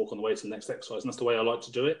 then talk on the way to the next exercise. And that's the way I like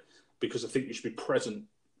to do it, because I think you should be present,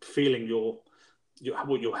 feeling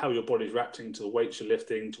how your body's reacting to the weights you're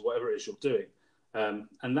lifting, to whatever it is you're doing.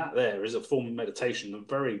 And that there is a form of meditation in a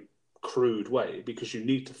very crude way, because you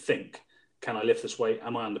need to think, can I lift this weight?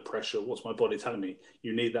 Am I under pressure? What's my body telling me?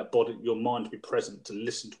 You need your mind to be present to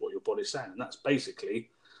listen to what your body's saying. And that's basically,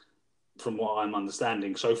 from what I'm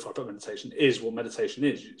understanding so far about meditation, is what meditation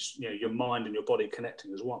is. It's, your mind and your body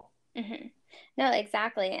connecting as one. No,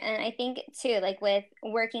 exactly. And I think too, like with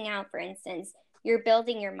working out, for instance, you're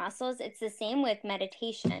building your muscles. It's the same with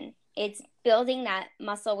meditation. It's building that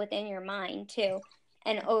muscle within your mind too.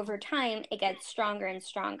 And over time, it gets stronger and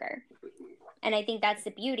stronger. And I think that's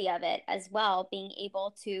the beauty of it as well, being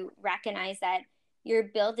able to recognize that you're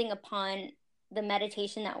building upon the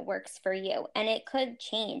meditation that works for you. And it could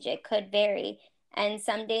change, it could vary. And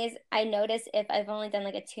some days I notice if I've only done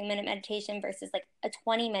like a 2-minute meditation versus like a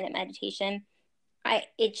 20-minute meditation,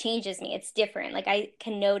 it changes me. It's different. Like I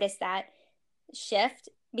can notice that shift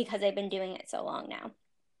because I've been doing it so long now.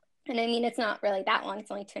 And I mean, it's not really that long.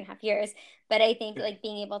 It's only 2.5 years. But I think like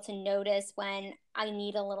being able to notice when I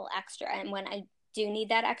need a little extra, and when I do need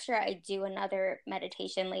that extra, I do another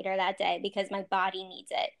meditation later that day because my body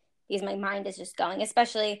needs it, because my mind is just going,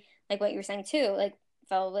 especially like what you were saying too, like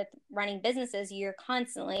Phil, with running businesses, you're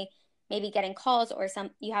constantly maybe getting calls, or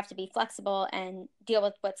you have to be flexible and deal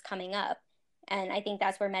with what's coming up. And I think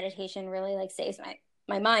that's where meditation really like saves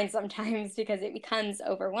my mind sometimes, because it becomes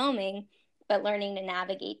overwhelming. But learning to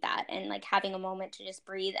navigate that and like having a moment to just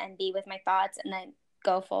breathe and be with my thoughts and then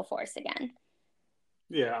go full force again.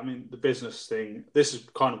 Yeah, I mean, the business thing, this is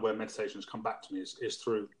kind of where meditation has come back to me, is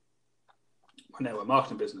through my network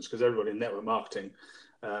marketing business, because everybody in network marketing,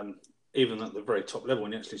 even at the very top level,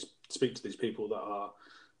 when you actually speak to these people that are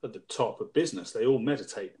at the top of business, they all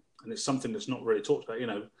meditate. And it's something that's not really talked about.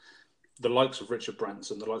 The likes of Richard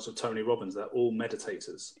Branson, the likes of Tony Robbins, they're all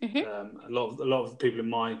meditators. A lot of the people in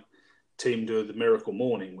my team do the Miracle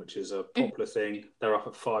Morning, which is a popular thing. They're up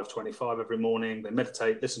at 5:25 every morning. They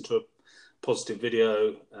meditate, listen to a positive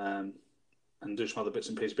video, and do some other bits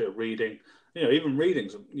and pieces, a bit of reading. Even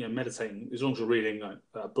readings, meditating, as long as you're reading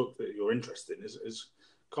a book that you're interested in, is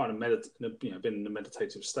kind of been in a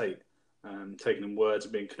meditative state, taking in words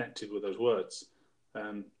and being connected with those words.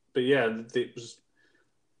 But yeah,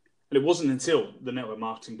 it wasn't until the network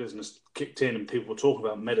marketing business kicked in and people were talking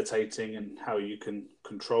about meditating and how you can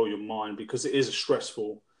control your mind, because it is a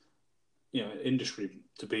stressful, industry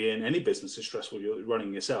to be in. Any business is stressful. You're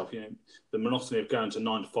running yourself. The monotony of going to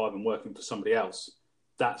 9 to 5 and working for somebody else,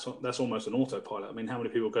 that's almost an autopilot. I mean, how many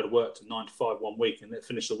people go to work to 9 to 5 one week and they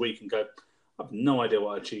finish the week and go, I have no idea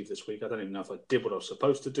what I achieved this week. I don't even know if I did what I was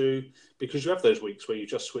supposed to do, because you have those weeks where you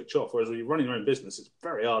just switch off. Whereas when you're running your own business, it's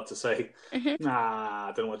very hard to say, nah,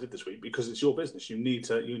 I don't know what I did this week, because it's your business. You need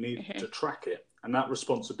to track it. And that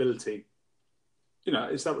responsibility,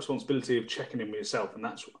 it's that responsibility of checking in with yourself. And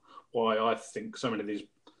that's why I think so many of these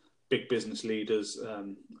big business leaders,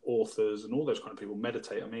 authors, and all those kind of people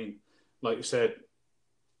meditate. I mean, like you said,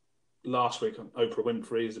 last week, Oprah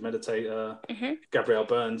Winfrey is a meditator, Mm-hmm. Gabrielle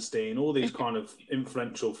Bernstein, all these kind of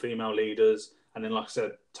influential female leaders. And then, like I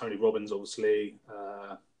said, Tony Robbins, obviously,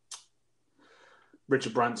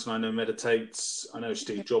 Richard Branson, I know, meditates. I know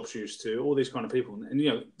Steve Jobs used to. All these kind of people,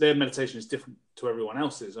 and their meditation is different to everyone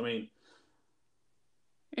else's. I mean,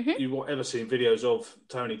 you ever seen videos of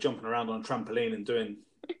Tony jumping around on a trampoline and doing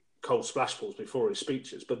cold splash pools before his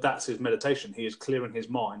speeches? But that's his meditation. He is clearing his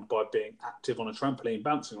mind by being active on a trampoline,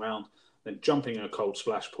 bouncing around, then jumping in a cold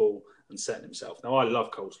splash pool and setting himself. Now, I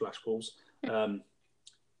love cold splash pools.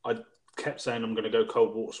 I kept saying I'm going to go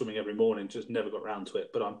cold water swimming every morning, just never got around to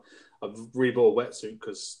it. But I've rebought a wetsuit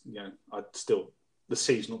because the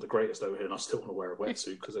sea's not the greatest over here, and I still want to wear a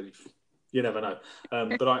wetsuit because you never know.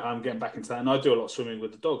 But I'm getting back into that, and I do a lot of swimming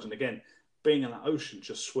with the dogs. And again, being in that ocean,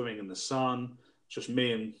 just swimming in the sun, just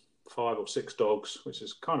me and 5 or 6 dogs, which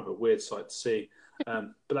is kind of a weird sight to see.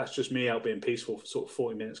 But that's just me out being peaceful for sort of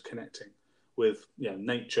 40 minutes, connecting with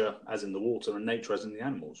nature as in the water and nature as in the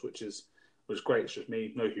animals, which was great. It's just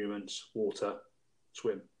me, no humans, water,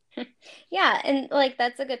 swim. Yeah, and like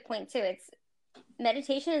that's a good point too. It's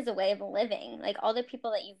meditation is a way of living. Like all the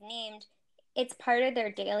people that you've named, it's part of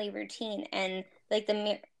their daily routine. And like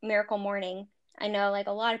the miracle morning, I know like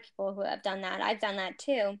a lot of people who have done that. I've done that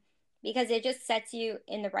too, because it just sets you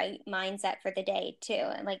in the right mindset for the day too.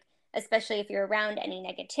 And like especially if you're around any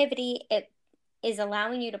negativity, it is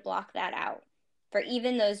allowing you to block that out for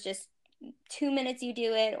even those just 2 minutes you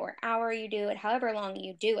do it or hour you do it, however long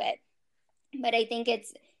you do it. But I think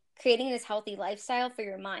it's creating this healthy lifestyle for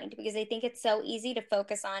your mind, because I think it's so easy to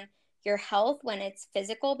focus on your health when it's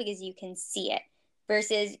physical because you can see it,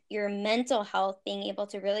 versus your mental health, being able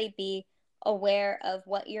to really be aware of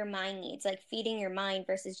what your mind needs, like feeding your mind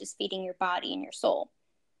versus just feeding your body and your soul.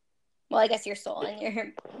 Well, I guess your soul and your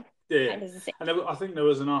mind is the same. And I think there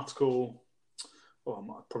was an article,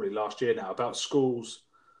 probably last year now, about schools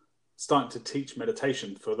starting to teach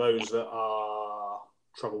meditation for those that are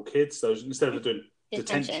troubled kids. Those, instead of doing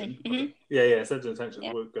detention. Instead of detention,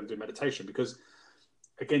 we're going to do meditation, because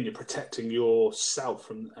again, you're protecting yourself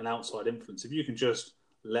from an outside influence. If you can just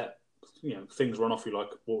let things run off you like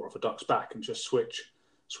water off a duck's back, and just switch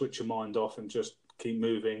your mind off and just keep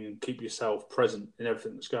moving and keep yourself present in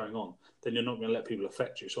everything that's going on, then you're not going to let people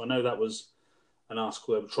affect you. So I know that was an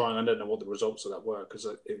article they were trying. I don't know what the results of that were, because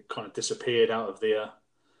it kind of disappeared out of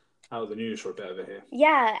the news for a bit over here.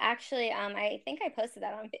 Yeah, actually, I think I posted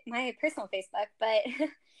that on my personal Facebook, but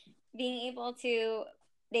being able to,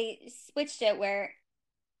 they switched it where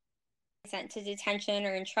sent to detention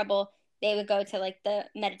or in trouble, they would go to like the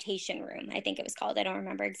meditation room, I think it was called. I don't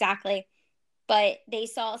remember exactly, but they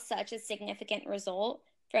saw such a significant result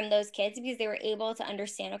from those kids because they were able to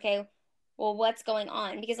understand, okay, well, what's going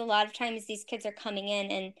on? Because a lot of times these kids are coming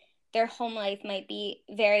in and their home life might be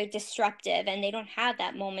very disruptive and they don't have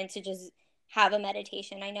that moment to just have a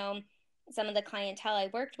meditation. I know some of the clientele I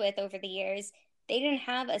worked with over the years, they didn't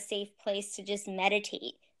have a safe place to just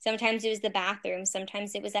meditate. Sometimes it was the bathroom,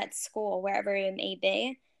 sometimes it was at school, wherever it may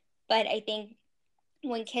be. But I think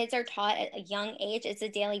when kids are taught at a young age, it's a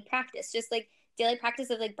daily practice, just like daily practice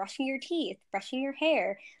of like brushing your teeth, brushing your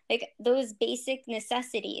hair, like those basic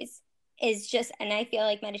necessities is just, and I feel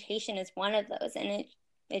like meditation is one of those, and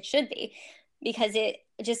it should be, because it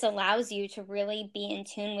just allows you to really be in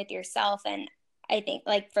tune with yourself. And I think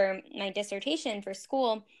like for my dissertation for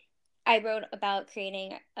school, I wrote about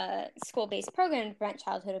creating a school-based program to prevent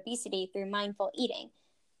childhood obesity through mindful eating.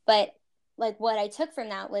 But like what I took from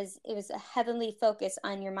that was it was a heavily focus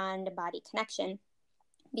on your mind and body connection,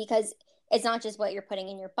 because it's not just what you're putting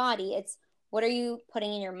in your body, it's what are you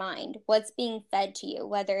putting in your mind? What's being fed to you,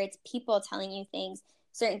 whether it's people telling you things,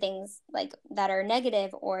 certain things like that are negative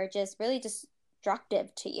or just really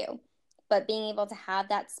destructive to you. But being able to have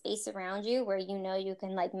that space around you where you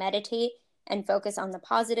can like meditate and focus on the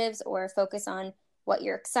positives or focus on what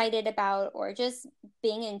you're excited about, or just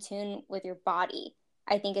being in tune with your body,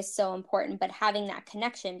 I think is so important. But having that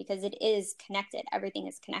connection, because it is connected, everything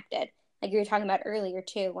is connected. Like you were talking about earlier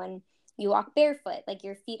too, when you walk barefoot, like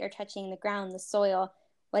your feet are touching the ground, the soil,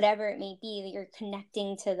 whatever it may be, you're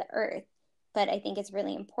connecting to the earth. But I think it's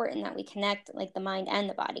really important that we connect like the mind and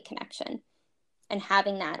the body connection and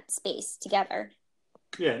having that space together.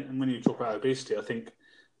 Yeah, and when you talk about obesity, I think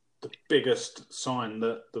the biggest sign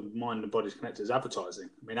that the mind and body is connected is advertising.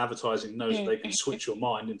 I mean, advertising knows that they can switch your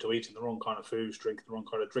mind into eating the wrong kind of foods, drinking the wrong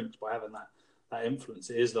kind of drinks by having that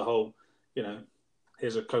influence. It is the whole,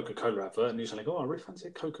 here's a Coca-Cola advert, and you're saying, I really fancy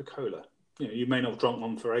a Coca-Cola. You may not have drunk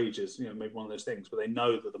one for ages, maybe one of those things, but they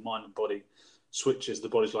know that the mind and body switches. The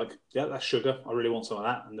body's like, yeah, that's sugar. I really want some of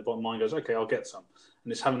that. And the mind goes, okay, I'll get some.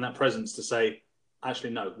 And it's having that presence to say,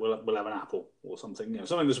 actually, no, we'll have an apple or something,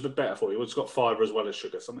 something that's a bit better for you. It's got fibre as well as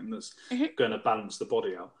sugar, something that's going to balance the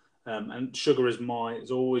body out. And sugar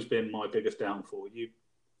has always been my biggest downfall.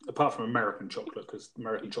 Apart from American chocolate, because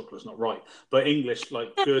American chocolate's not right, but English,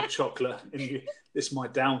 like good chocolate, this is my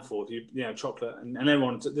downfall. Chocolate, and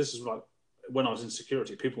everyone. This is like when I was in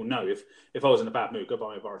security. People know if I was in a bad mood, go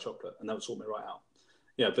buy me a bar of chocolate, and that would sort me right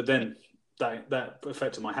out. But then that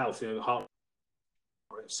affected my health. Heart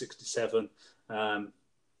rate of 67,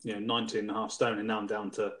 19 and a half stone, and now I'm down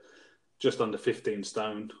to just under 15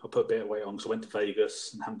 stone. I put a bit of weight on, so I went to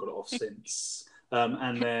Vegas and haven't got it off since.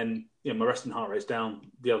 And then my resting heart rate's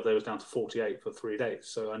down. The other day was down to 48 for 3 days.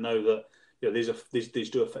 So I know that these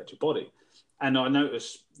do affect your body. And I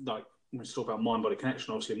notice, like when we talk about mind-body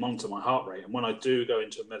connection, obviously monitor my heart rate. And when I do go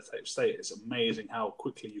into a meditative state, it's amazing how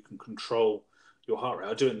quickly you can control your heart rate.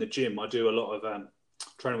 I do it in the gym. I do a lot of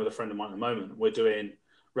training with a friend of mine at the moment. We're doing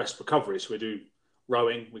rest recovery. So we do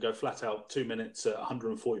rowing. We go flat out 2 minutes at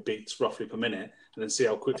 140 beats roughly per minute, and then see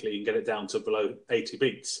how quickly you can get it down to below 80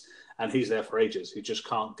 beats. And he's there for ages. He just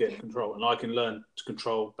can't get control. And I can learn to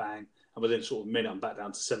control, bang, and within sort of a minute, I'm back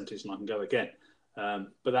down to 70s and I can go again.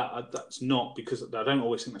 But that's not because I don't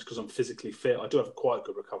always think that's because I'm physically fit. I do have a quite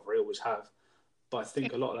good recovery, I always have. But I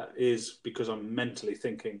think a lot of that is because I'm mentally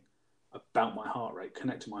thinking about my heart rate,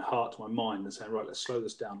 connecting my heart to my mind and saying, right, let's slow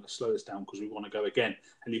this down because we want to go again.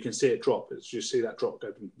 And you can see it drop. As you see that drop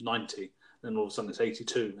go from 90, then all of a sudden it's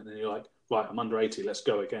 82. And then you're like, right, I'm under 80, let's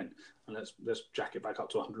go again. And let's jack it back up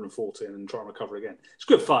to 140 and then try and recover again. It's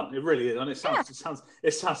good fun. It really is. And it sounds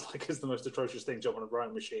like it's the most atrocious thing, jump on a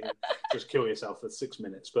rowing machine and just kill yourself for 6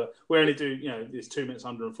 minutes. But we only do, these 2 minutes,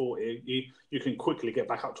 140. You can quickly get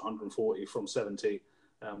back up to 140 from 70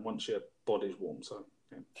 once your body's warm. So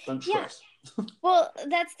don't stress. Yeah. Well,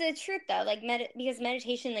 that's the truth though. Like because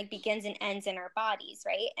meditation begins and ends in our bodies,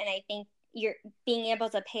 right? And I think you're being able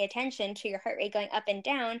to pay attention to your heart rate going up and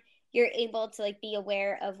down. You're able to be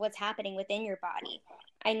aware of what's happening within your body.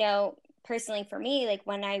 I know personally for me,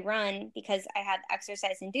 when I run, because I have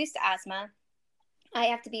exercise-induced asthma, I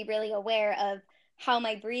have to be really aware of how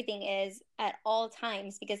my breathing is at all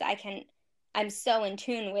times, because I'm so in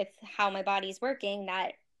tune with how my body's working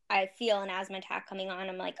that I feel an asthma attack coming on.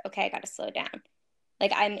 I'm like, okay, I got to slow down.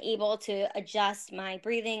 I'm able to adjust my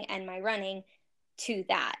breathing and my running to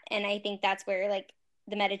that. And I think that's where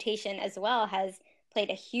the meditation as well has played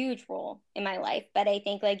a huge role in my life. But I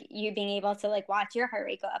think you being able to watch your heart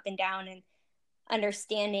rate go up and down and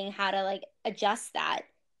understanding how to adjust that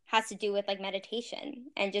has to do with meditation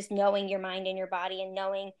and just knowing your mind and your body and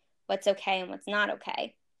knowing what's okay and what's not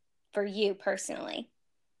okay for you personally.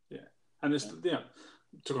 Yeah. And it's,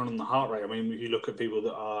 to run on the heart rate, I mean, if you look at people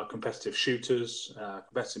that are competitive shooters,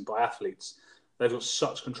 competitive biathletes, they've got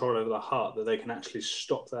such control over their heart that they can actually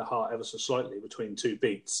stop their heart ever so slightly between two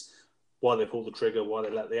beats while they pull the trigger, while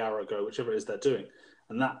they let the arrow go, whichever it is they're doing.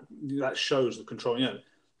 And that shows the control.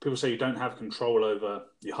 People say you don't have control over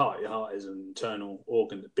your heart. Your heart is an internal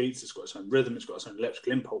organ that beats. It's got its own rhythm. It's got its own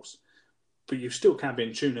electrical impulse. But you still can be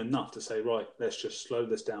in tune enough to say, right, let's just slow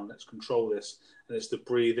this down. Let's control this. And it's the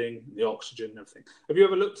breathing, the oxygen, and everything. Have you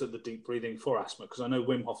ever looked at the deep breathing for asthma? Because I know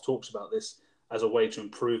Wim Hof talks about this as a way to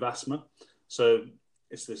improve asthma. So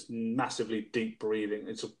it's this massively deep breathing.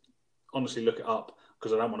 Honestly, look it up,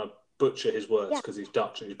 because I don't want to butcher his words, because he's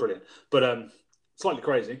Dutch and he's brilliant. But slightly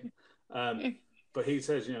crazy. But he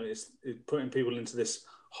says, it's putting people into this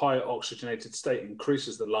higher oxygenated state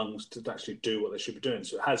increases the lungs to actually do what they should be doing.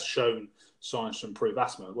 So it has shown science to improve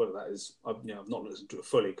asthma. Whether that is, I've not listened to it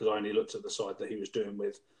fully, because I only looked at the side that he was doing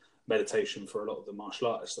with meditation for a lot of the martial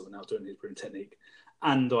artists that were now doing his breathing technique.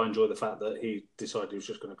 And I enjoy the fact that he decided he was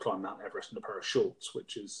just going to climb Mount Everest in a pair of shorts,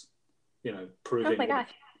 which is, proving. Oh my gosh.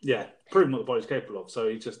 Proving what the body's capable of. So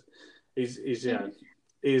he's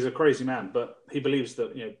a crazy man, but he believes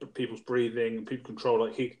that people's breathing and people control,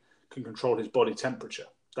 he can control his body temperature.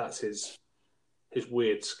 That's his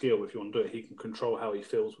weird skill. If you want to do it, he can control how he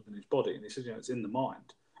feels within his body. And he says, it's in the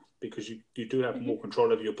mind, because you do have more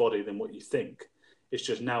control over your body than what you think. It's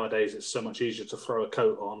just nowadays it's so much easier to throw a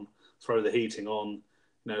coat on, throw the heating on,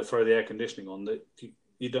 throw the air conditioning on, that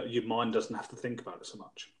your mind doesn't have to think about it so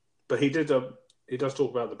much. But he does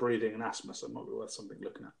talk about the breathing and asthma, so it might be worth something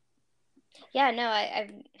looking at. Yeah, no, I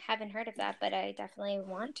haven't heard of that, but I definitely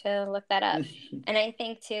want to look that up. And I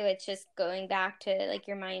think too, it's just going back to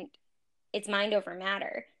your mind, it's mind over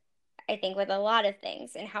matter. I think with a lot of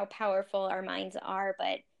things and how powerful our minds are,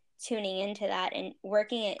 but tuning into that and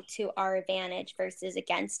working it to our advantage versus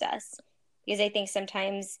against us. Because I think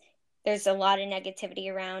sometimes there's a lot of negativity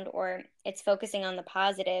around, or it's focusing on the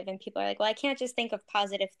positive, and people are like, well, I can't just think of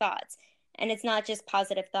positive thoughts. And it's not just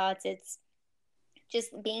positive thoughts, it's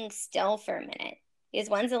just being still for a minute. Because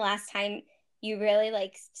when's the last time you really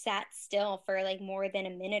like sat still for like more than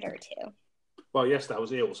a minute or two? Well, yesterday I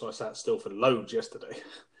was ill, so I sat still for loads yesterday.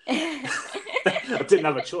 I didn't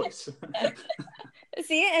have a choice.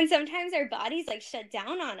 See, and sometimes our bodies like shut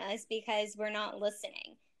down on us because we're not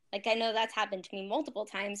listening. Like I know that's happened to me multiple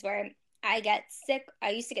times where I get sick.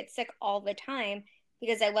 I used to get sick all the time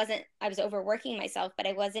because I was overworking myself, but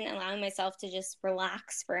I wasn't allowing myself to just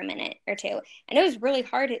relax for a minute or two. And it was really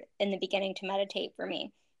hard in the beginning to meditate for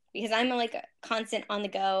me because I'm like a constant on the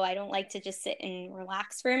go. I don't like to just sit and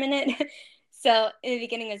relax for a minute. So in the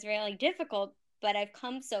beginning it was really difficult, but I've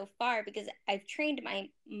come so far because I've trained my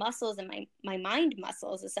muscles and my mind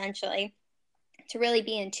muscles essentially to really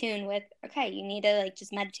be in tune with, okay, you need to like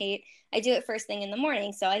just meditate. I do it first thing in the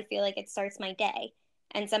morning, so I feel like it starts my day.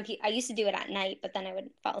 And some people, I used to do it at night, but then I would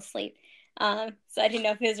fall asleep. So I didn't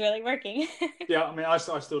know if it was really working. Yeah, I mean, I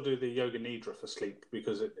still do the yoga nidra for sleep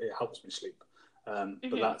because it helps me sleep.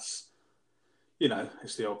 But that's,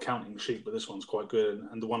 it's the old counting sheet, but this one's quite good.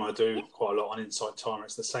 And the one I do quite a lot on Insight Timer,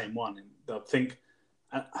 it's the same one. And I think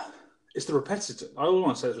it's the repetitive. I always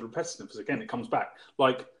want to say it's the repetitive because, again, it comes back.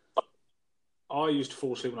 Like, I used to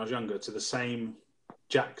fall asleep when I was younger to the same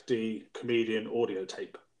Jack D comedian audio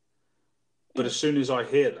tape. But as soon as I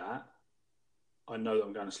hear that, I know that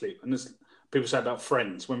I'm going to sleep. And people say about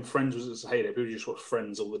Friends. When Friends was at its heyday, people just watch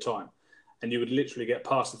Friends all the time. And you would literally get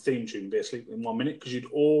past the theme tune and be asleep in 1 minute because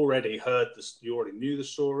you'd already heard this, you already knew the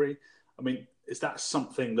story. I mean, is that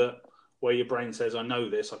something that where your brain says, I know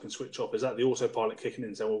this, I can switch off? Is that the autopilot kicking in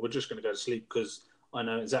and saying, well, we're just going to go to sleep because I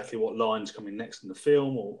know exactly what line's coming next in the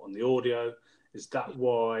film or on the audio? Is that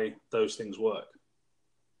why those things work?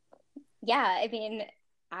 Yeah, I mean,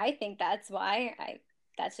 I think that's why.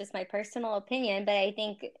 That's just my personal opinion, but I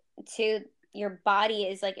think too your body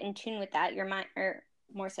is like in tune with that, your mind, or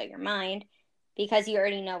more so your mind, because you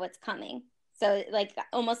already know what's coming. So like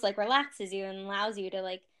almost like relaxes you and allows you to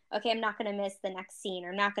like, okay, I'm not going to miss the next scene,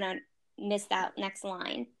 or I'm not going to miss that next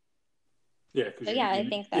line. Yeah, because I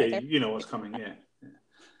think that you know what's coming.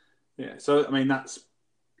 Yeah. So I mean,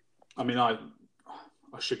 I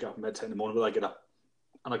should get up and meditate in the morning, but I get up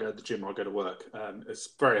and I go to the gym or I go to work. It's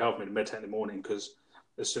very hard for me to meditate in the morning because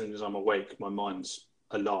as soon as I'm awake, my mind's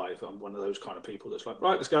alive. I'm one of those kind of people that's like,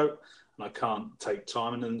 right, let's go. And I can't take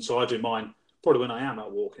time. And so I do mine probably when I am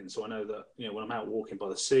out walking. So I know that, when I'm out walking by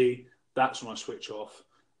the sea, that's when I switch off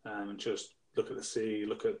and just look at the sea,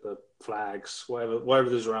 look at the flags, wherever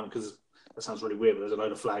there's around, because that sounds really weird, but there's a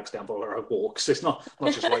load of flags down by where I walk. So it's not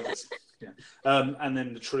just like this. Yeah. And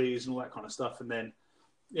then the trees and all that kind of stuff. And then,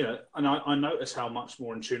 and I notice how much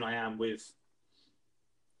more in tune I am with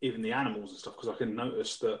even the animals and stuff, because I can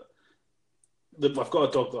notice that I've got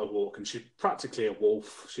a dog that I walk, and she's practically a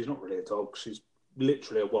wolf. She's not really a dog. She's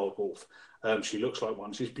literally a wild wolf. She looks like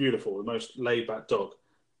one. She's beautiful, the most laid-back dog.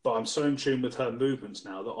 But I'm so in tune with her movements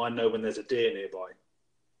now that I know when there's a deer nearby.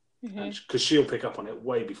 Because she'll pick up on it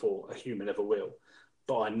way before a human ever will.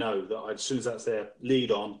 But I know that as soon as that's there, lead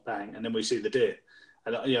on, bang, and then we see the deer.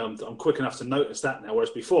 And I'm quick enough to notice that now. Whereas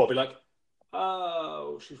before, I'd be like,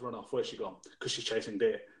 "Oh, she's run off. Where's she gone?" Because she's chasing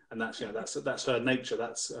deer, and that's that's her nature.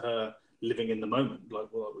 That's her living in the moment, like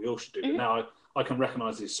we all should do. But now I can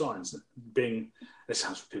recognise these signs. It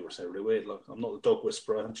sounds people say really weird. Like I'm not the dog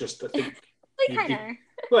whisperer. I think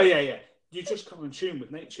well, yeah. You just come in tune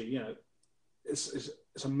with nature. It's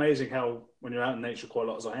amazing how when you're out in nature quite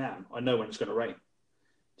a lot as I am, I know when it's going to rain.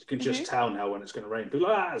 You can just tell now when it's going to rain. People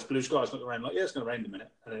are like, it's blue sky, it's not going to rain. I'm like, yeah, it's going to rain in a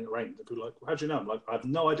minute. And then it rains. And people are like, well, how do you know? I'm like, I have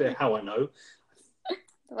no idea how I know.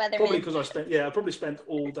 Probably because I probably spent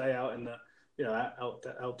all day out in the,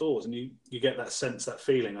 outdoors, and you get that sense, that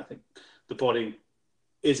feeling. I think the body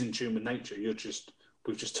is in tune with nature.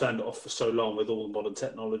 We've just turned it off for so long with all the modern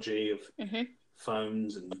technology of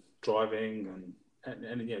phones and driving and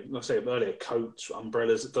like I said earlier, coats,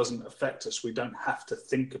 umbrellas. It doesn't affect us. We don't have to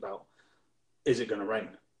think about, is it going to rain?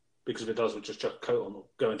 Because if it does, we'll just chuck a coat on or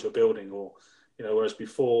go into a building, or whereas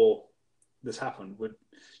before this happened,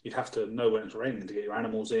 you'd have to know when it's raining to get your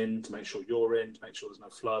animals in, to make sure you're in, to make sure there's no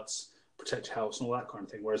floods, protect your house and all that kind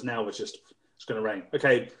of thing. Whereas now it's going to rain.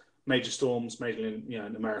 Okay, major storms, majorly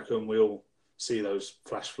in America, and we all see those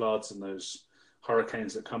flash floods and those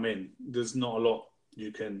hurricanes that come in. There's not a lot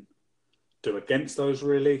you can do against those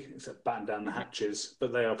really, except batten down the hatches.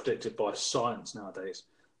 But they are predicted by science nowadays.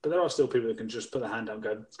 But there are still people that can just put their hand down and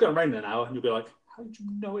go, it's going to rain in an hour. And you'll be like, how did you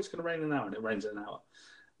know it's going to rain in an hour? And it rains in an hour.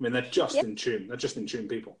 I mean, they're just in tune. They're just in tune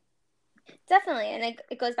people. Definitely. And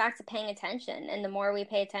it goes back to paying attention. And the more we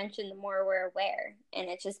pay attention, the more we're aware. And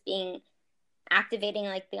it's just activating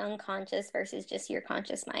like the unconscious versus just your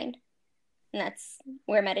conscious mind. And that's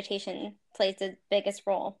where meditation plays the biggest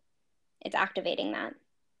role. It's activating that.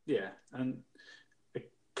 Yeah, and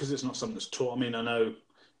because it's not something that's taught. I mean, I know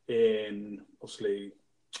in obviously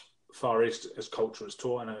Far East as culture is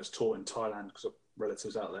taught. I know it's taught in Thailand because of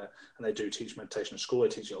relatives out there, and they do teach meditation at school. They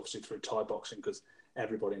teach it obviously through Thai boxing because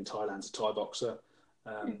everybody in Thailand's a Thai boxer,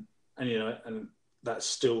 and and that's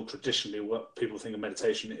still traditionally what people think of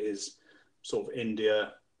meditation is, sort of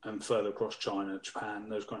India and further across China, Japan,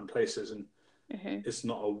 those kind of places, and it's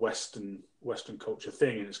not a Western culture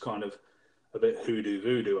thing, and it's kind of a bit hoodoo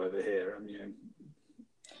voodoo over here. I mean,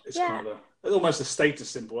 it's kind of almost a status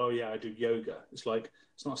symbol. Oh yeah, I do yoga. It's like,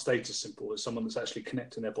 it's not a status symbol. It's someone that's actually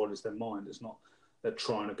connecting their body to their mind. It's not they're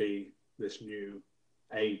trying to be this new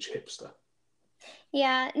age hipster.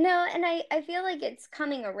 Yeah, no, and I feel like it's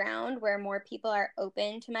coming around where more people are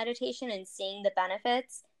open to meditation and seeing the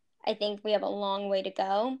benefits. I think we have a long way to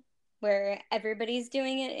go where everybody's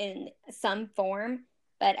doing it in some form,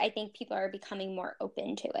 but I think people are becoming more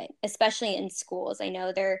open to it, especially in schools. I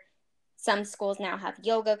know some schools now have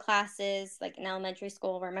yoga classes, like in elementary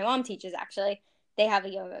school where my mom teaches actually, they have a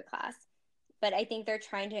yoga class. But I think they're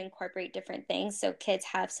trying to incorporate different things so kids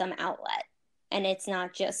have some outlet and it's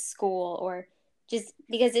not just school, or just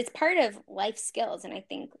because it's part of life skills. And I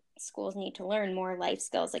think schools need to learn more life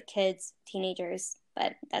skills, like kids, teenagers,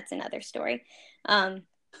 but that's another story. Um,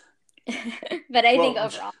 but I think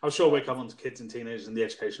overall, I'm sure we'll come on to kids and teenagers in the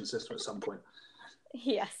education system at some point.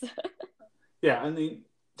 Yes. Yeah, and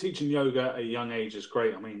teaching yoga at a young age is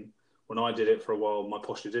great. I mean, when I did it for a while, my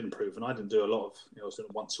posture did improve, and I didn't do a lot of, I was doing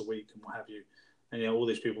it once a week and what have you. And all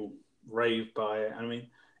these people rave by it. I mean,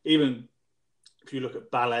 even if you look at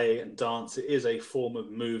ballet and dance, it is a form of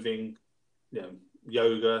moving,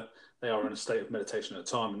 yoga. They are in a state of meditation at a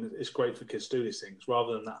time, and it's great for kids to do these things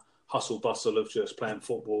rather than that hustle bustle of just playing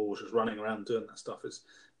football, just running around doing that stuff. It's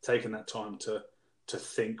taking that time to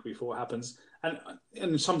think before it happens. And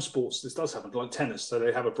in some sports, this does happen, like tennis. So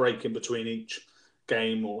they have a break in between each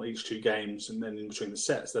game or each two games, and then in between the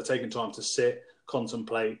sets, they're taking time to sit,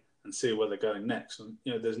 contemplate, and see where they're going next. And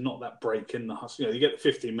there's not that break in the hustle. You get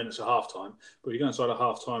 15 minutes at halftime, but if you go inside a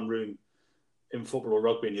halftime room in football or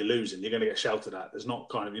rugby and you're losing, you're going to get shouted at. There's not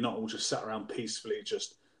you're not all just sat around peacefully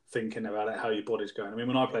just thinking about it, how your body's going. I mean,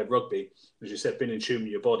 when I played rugby, as you said, being in tune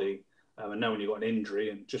with your body, and knowing you've got an injury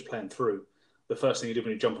and just playing through, the first thing you do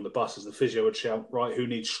when you jump on the bus is the physio would shout, right, who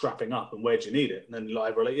needs strapping up and where do you need it? And then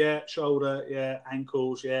everybody, yeah, shoulder, yeah,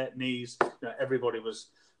 ankles, yeah, knees. Everybody was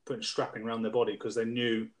putting strapping around their body because they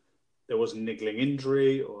knew there was a niggling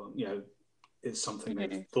injury, or it's something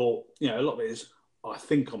they thought. A lot of it is, I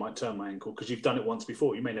think I might turn my ankle because you've done it once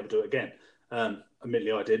before. You may never do it again.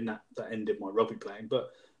 Admittedly, I did, and that ended my rugby playing.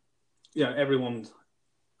 But everyone.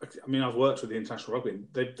 I mean, I've worked with the international rugby.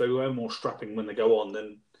 They wear more strapping when they go on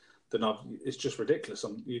than it's just ridiculous.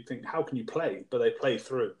 You think, how can you play? But they play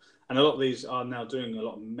through. And a lot of these are now doing a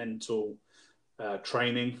lot of mental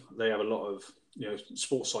training. They have a lot of,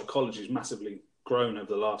 sports psychology has massively grown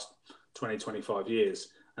over the last 20, 25 years.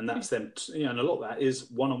 And that's them, and a lot of that is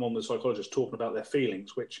one-on-one with psychologists talking about their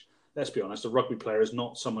feelings, which, let's be honest, a rugby player is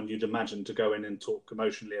not someone you'd imagine to go in and talk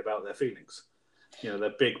emotionally about their feelings. They're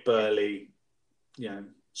big, burly,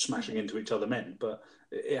 smashing into each other men, but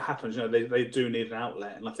it happens. They do need an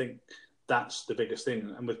outlet, and I think that's the biggest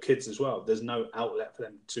thing. And with kids as well, there's no outlet for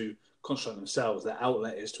them to concentrate on themselves. Their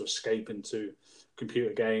outlet is to escape into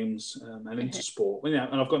computer games and into sport. And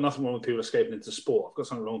I've got nothing wrong with people escaping into sport. I've got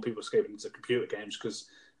something wrong with people escaping into computer games because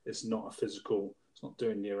it's not a physical. It's not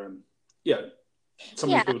doing your Some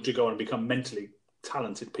people do go on and become mentally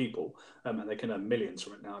talented people, and they can earn millions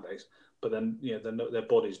from it nowadays. But then their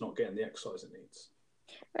body's not getting the exercise it needs.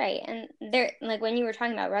 Right. And there, like when you were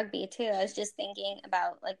talking about rugby too, I was just thinking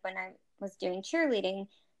about like when I was doing cheerleading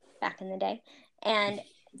back in the day, and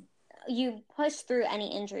you pushed through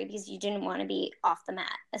any injury because you didn't want to be off the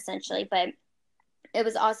mat essentially. But it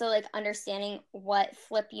was also like understanding what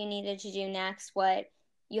flip you needed to do next, what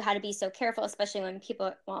you had to be so careful, especially when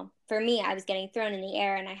for me, I was getting thrown in the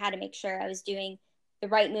air and I had to make sure I was doing the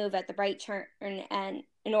right move at the right turn, and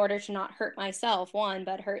in order to not hurt myself,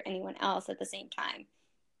 but hurt anyone else at the same time.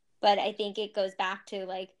 But I think it goes back to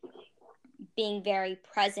like being very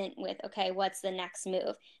present with, okay, what's the next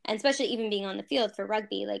move? And especially even being on the field for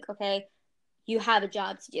rugby, like, okay, you have a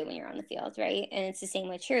job to do when you're on the field, right? And it's the same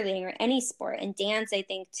with cheerleading or any sport. And dance, I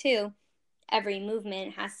think too, every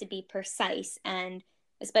movement has to be precise, and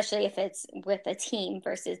especially if it's with a team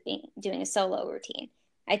versus doing a solo routine.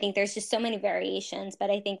 I think there's just so many variations,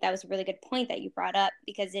 but I think that was a really good point that you brought up,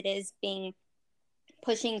 because it is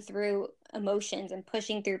pushing through emotions and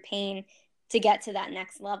pushing through pain to get to that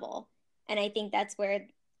next level. And I think that's where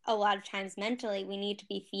a lot of times mentally, we need to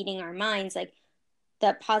be feeding our minds like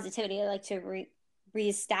the positivity, like to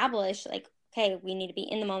reestablish, like, okay, we need to be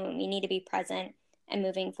in the moment, we need to be present, and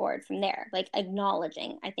moving forward from there. Like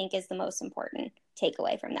acknowledging, I think, is the most important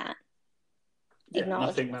takeaway from that. Yeah, and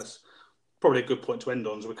I think that's probably a good point to end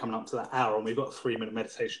on as we're coming up to that hour, and we've got a 3-minute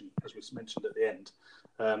meditation, as we mentioned at the end.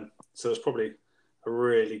 So it's probably a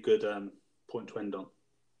really good point to end on.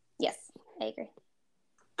 Yes, I agree.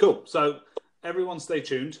 Cool. So everyone stay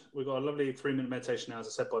tuned. We've got a lovely 3-minute meditation now, as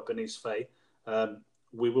I said, by Bernice Faye.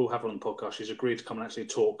 We will have her on the podcast. She's agreed to come and actually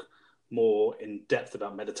talk more in depth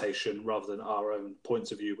about meditation rather than our own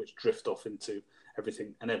points of view, which drift off into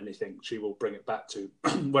everything and anything. She will bring it back to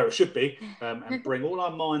where it should be, and bring all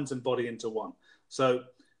our minds and body into one. So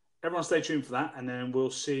everyone stay tuned for that, and then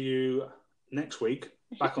we'll see you next week,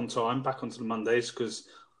 back on time, back onto the Mondays, because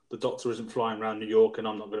the doctor isn't flying around New York and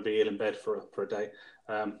I'm not going to be ill in bed for a day.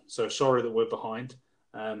 So sorry that we're behind.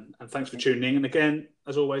 And thanks for tuning in. And again,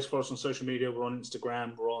 as always, follow us on social media. We're on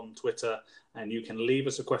Instagram, we're on Twitter, and you can leave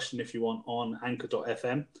us a question if you want on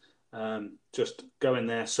anchor.fm. Just go in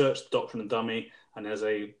there, search the Doctor and the Dummy, and there's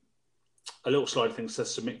a little slide thing that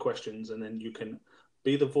says submit questions, and then you can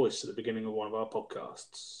be the voice at the beginning of one of our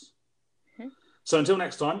podcasts. Mm-hmm. So until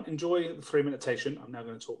next time, enjoy the 3-minute meditation. I'm now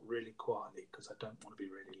going to talk really quietly because I don't want to be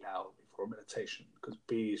really loud before a meditation, because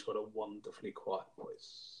Bee's got a wonderfully quiet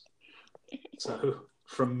voice. So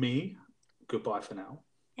from me, goodbye for now.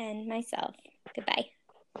 And myself, goodbye.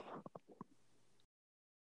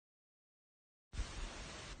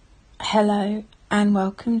 Hello and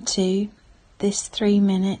welcome to this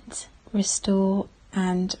 3-minute Restore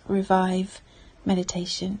and Revive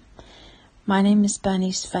meditation. My name is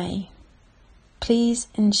Bernice Faye. Please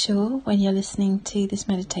ensure when you're listening to this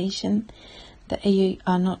meditation that you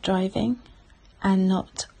are not driving and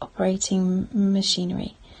not operating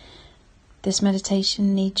machinery. This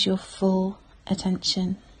meditation needs your full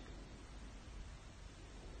attention.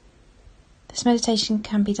 This meditation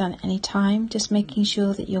can be done any time, just making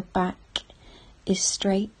sure that your back is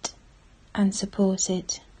straight and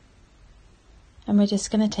supported. And we're just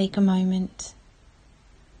going to take a moment.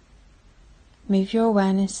 Move your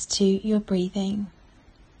awareness to your breathing.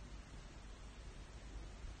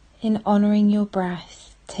 In honouring your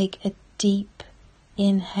breath, take a deep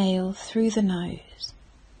inhale through the nose.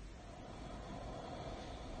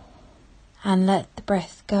 And let the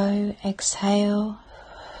breath go. Exhale.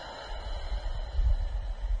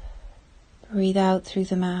 Breathe out through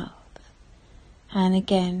the mouth. And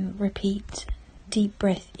again, repeat. Deep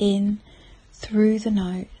breath in through the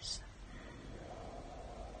nose.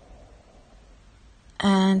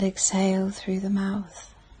 And exhale through the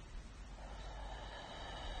mouth.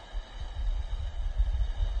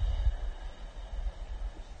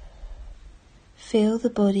 Feel the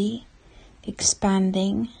body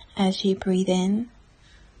expanding as you breathe in,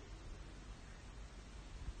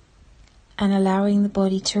 and allowing the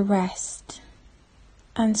body to rest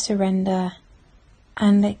and surrender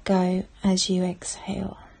and let go as you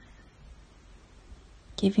exhale.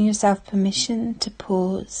 Giving yourself permission to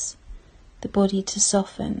pause, the body to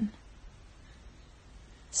soften.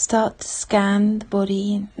 Start to scan the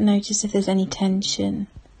body and notice if there's any tension.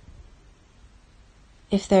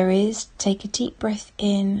 If there is, take a deep breath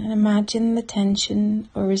in and imagine the tension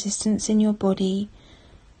or resistance in your body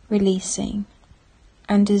releasing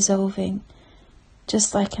and dissolving,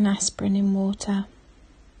 just like an aspirin in water.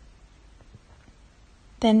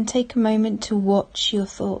 Then take a moment to watch your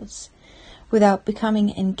thoughts without becoming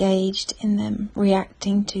engaged in them,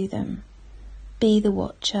 reacting to them. Be the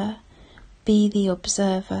watcher, be the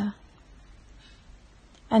observer.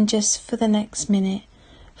 And just for the next minute,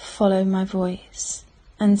 follow my voice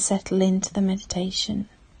and settle into the meditation.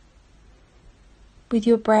 With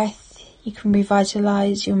your breath, you can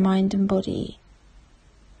revitalize your mind and body,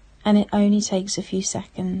 and it only takes a few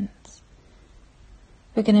seconds.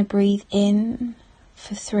 We're going to breathe in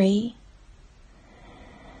for 3,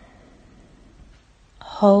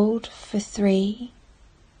 hold for 3,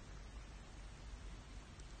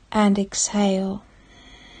 and exhale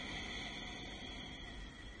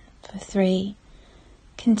for 3.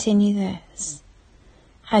 Continue this.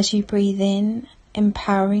 As you breathe in,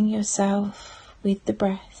 empowering yourself with the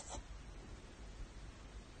breath.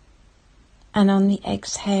 And on the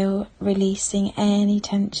exhale, releasing any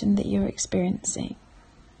tension that you're experiencing.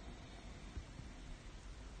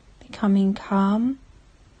 Becoming calm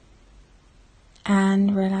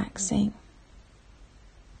and relaxing.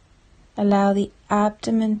 Allow the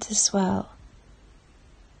abdomen to swell.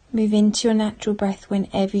 Move into your natural breath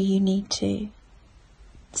whenever you need to.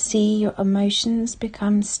 See your emotions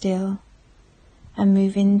become still and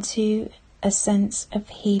move into a sense of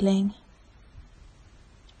healing.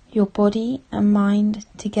 Your body and mind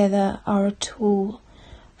together are a tool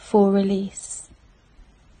for release.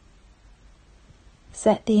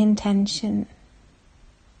 Set the intention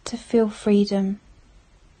to feel freedom,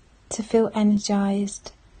 to feel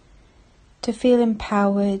energized, to feel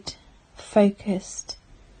empowered, focused,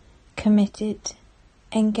 committed,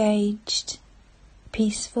 engaged,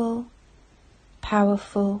 peaceful,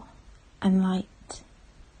 powerful, and light.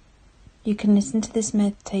 You can listen to this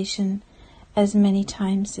meditation as many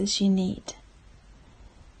times as you need.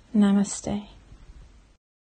 Namaste.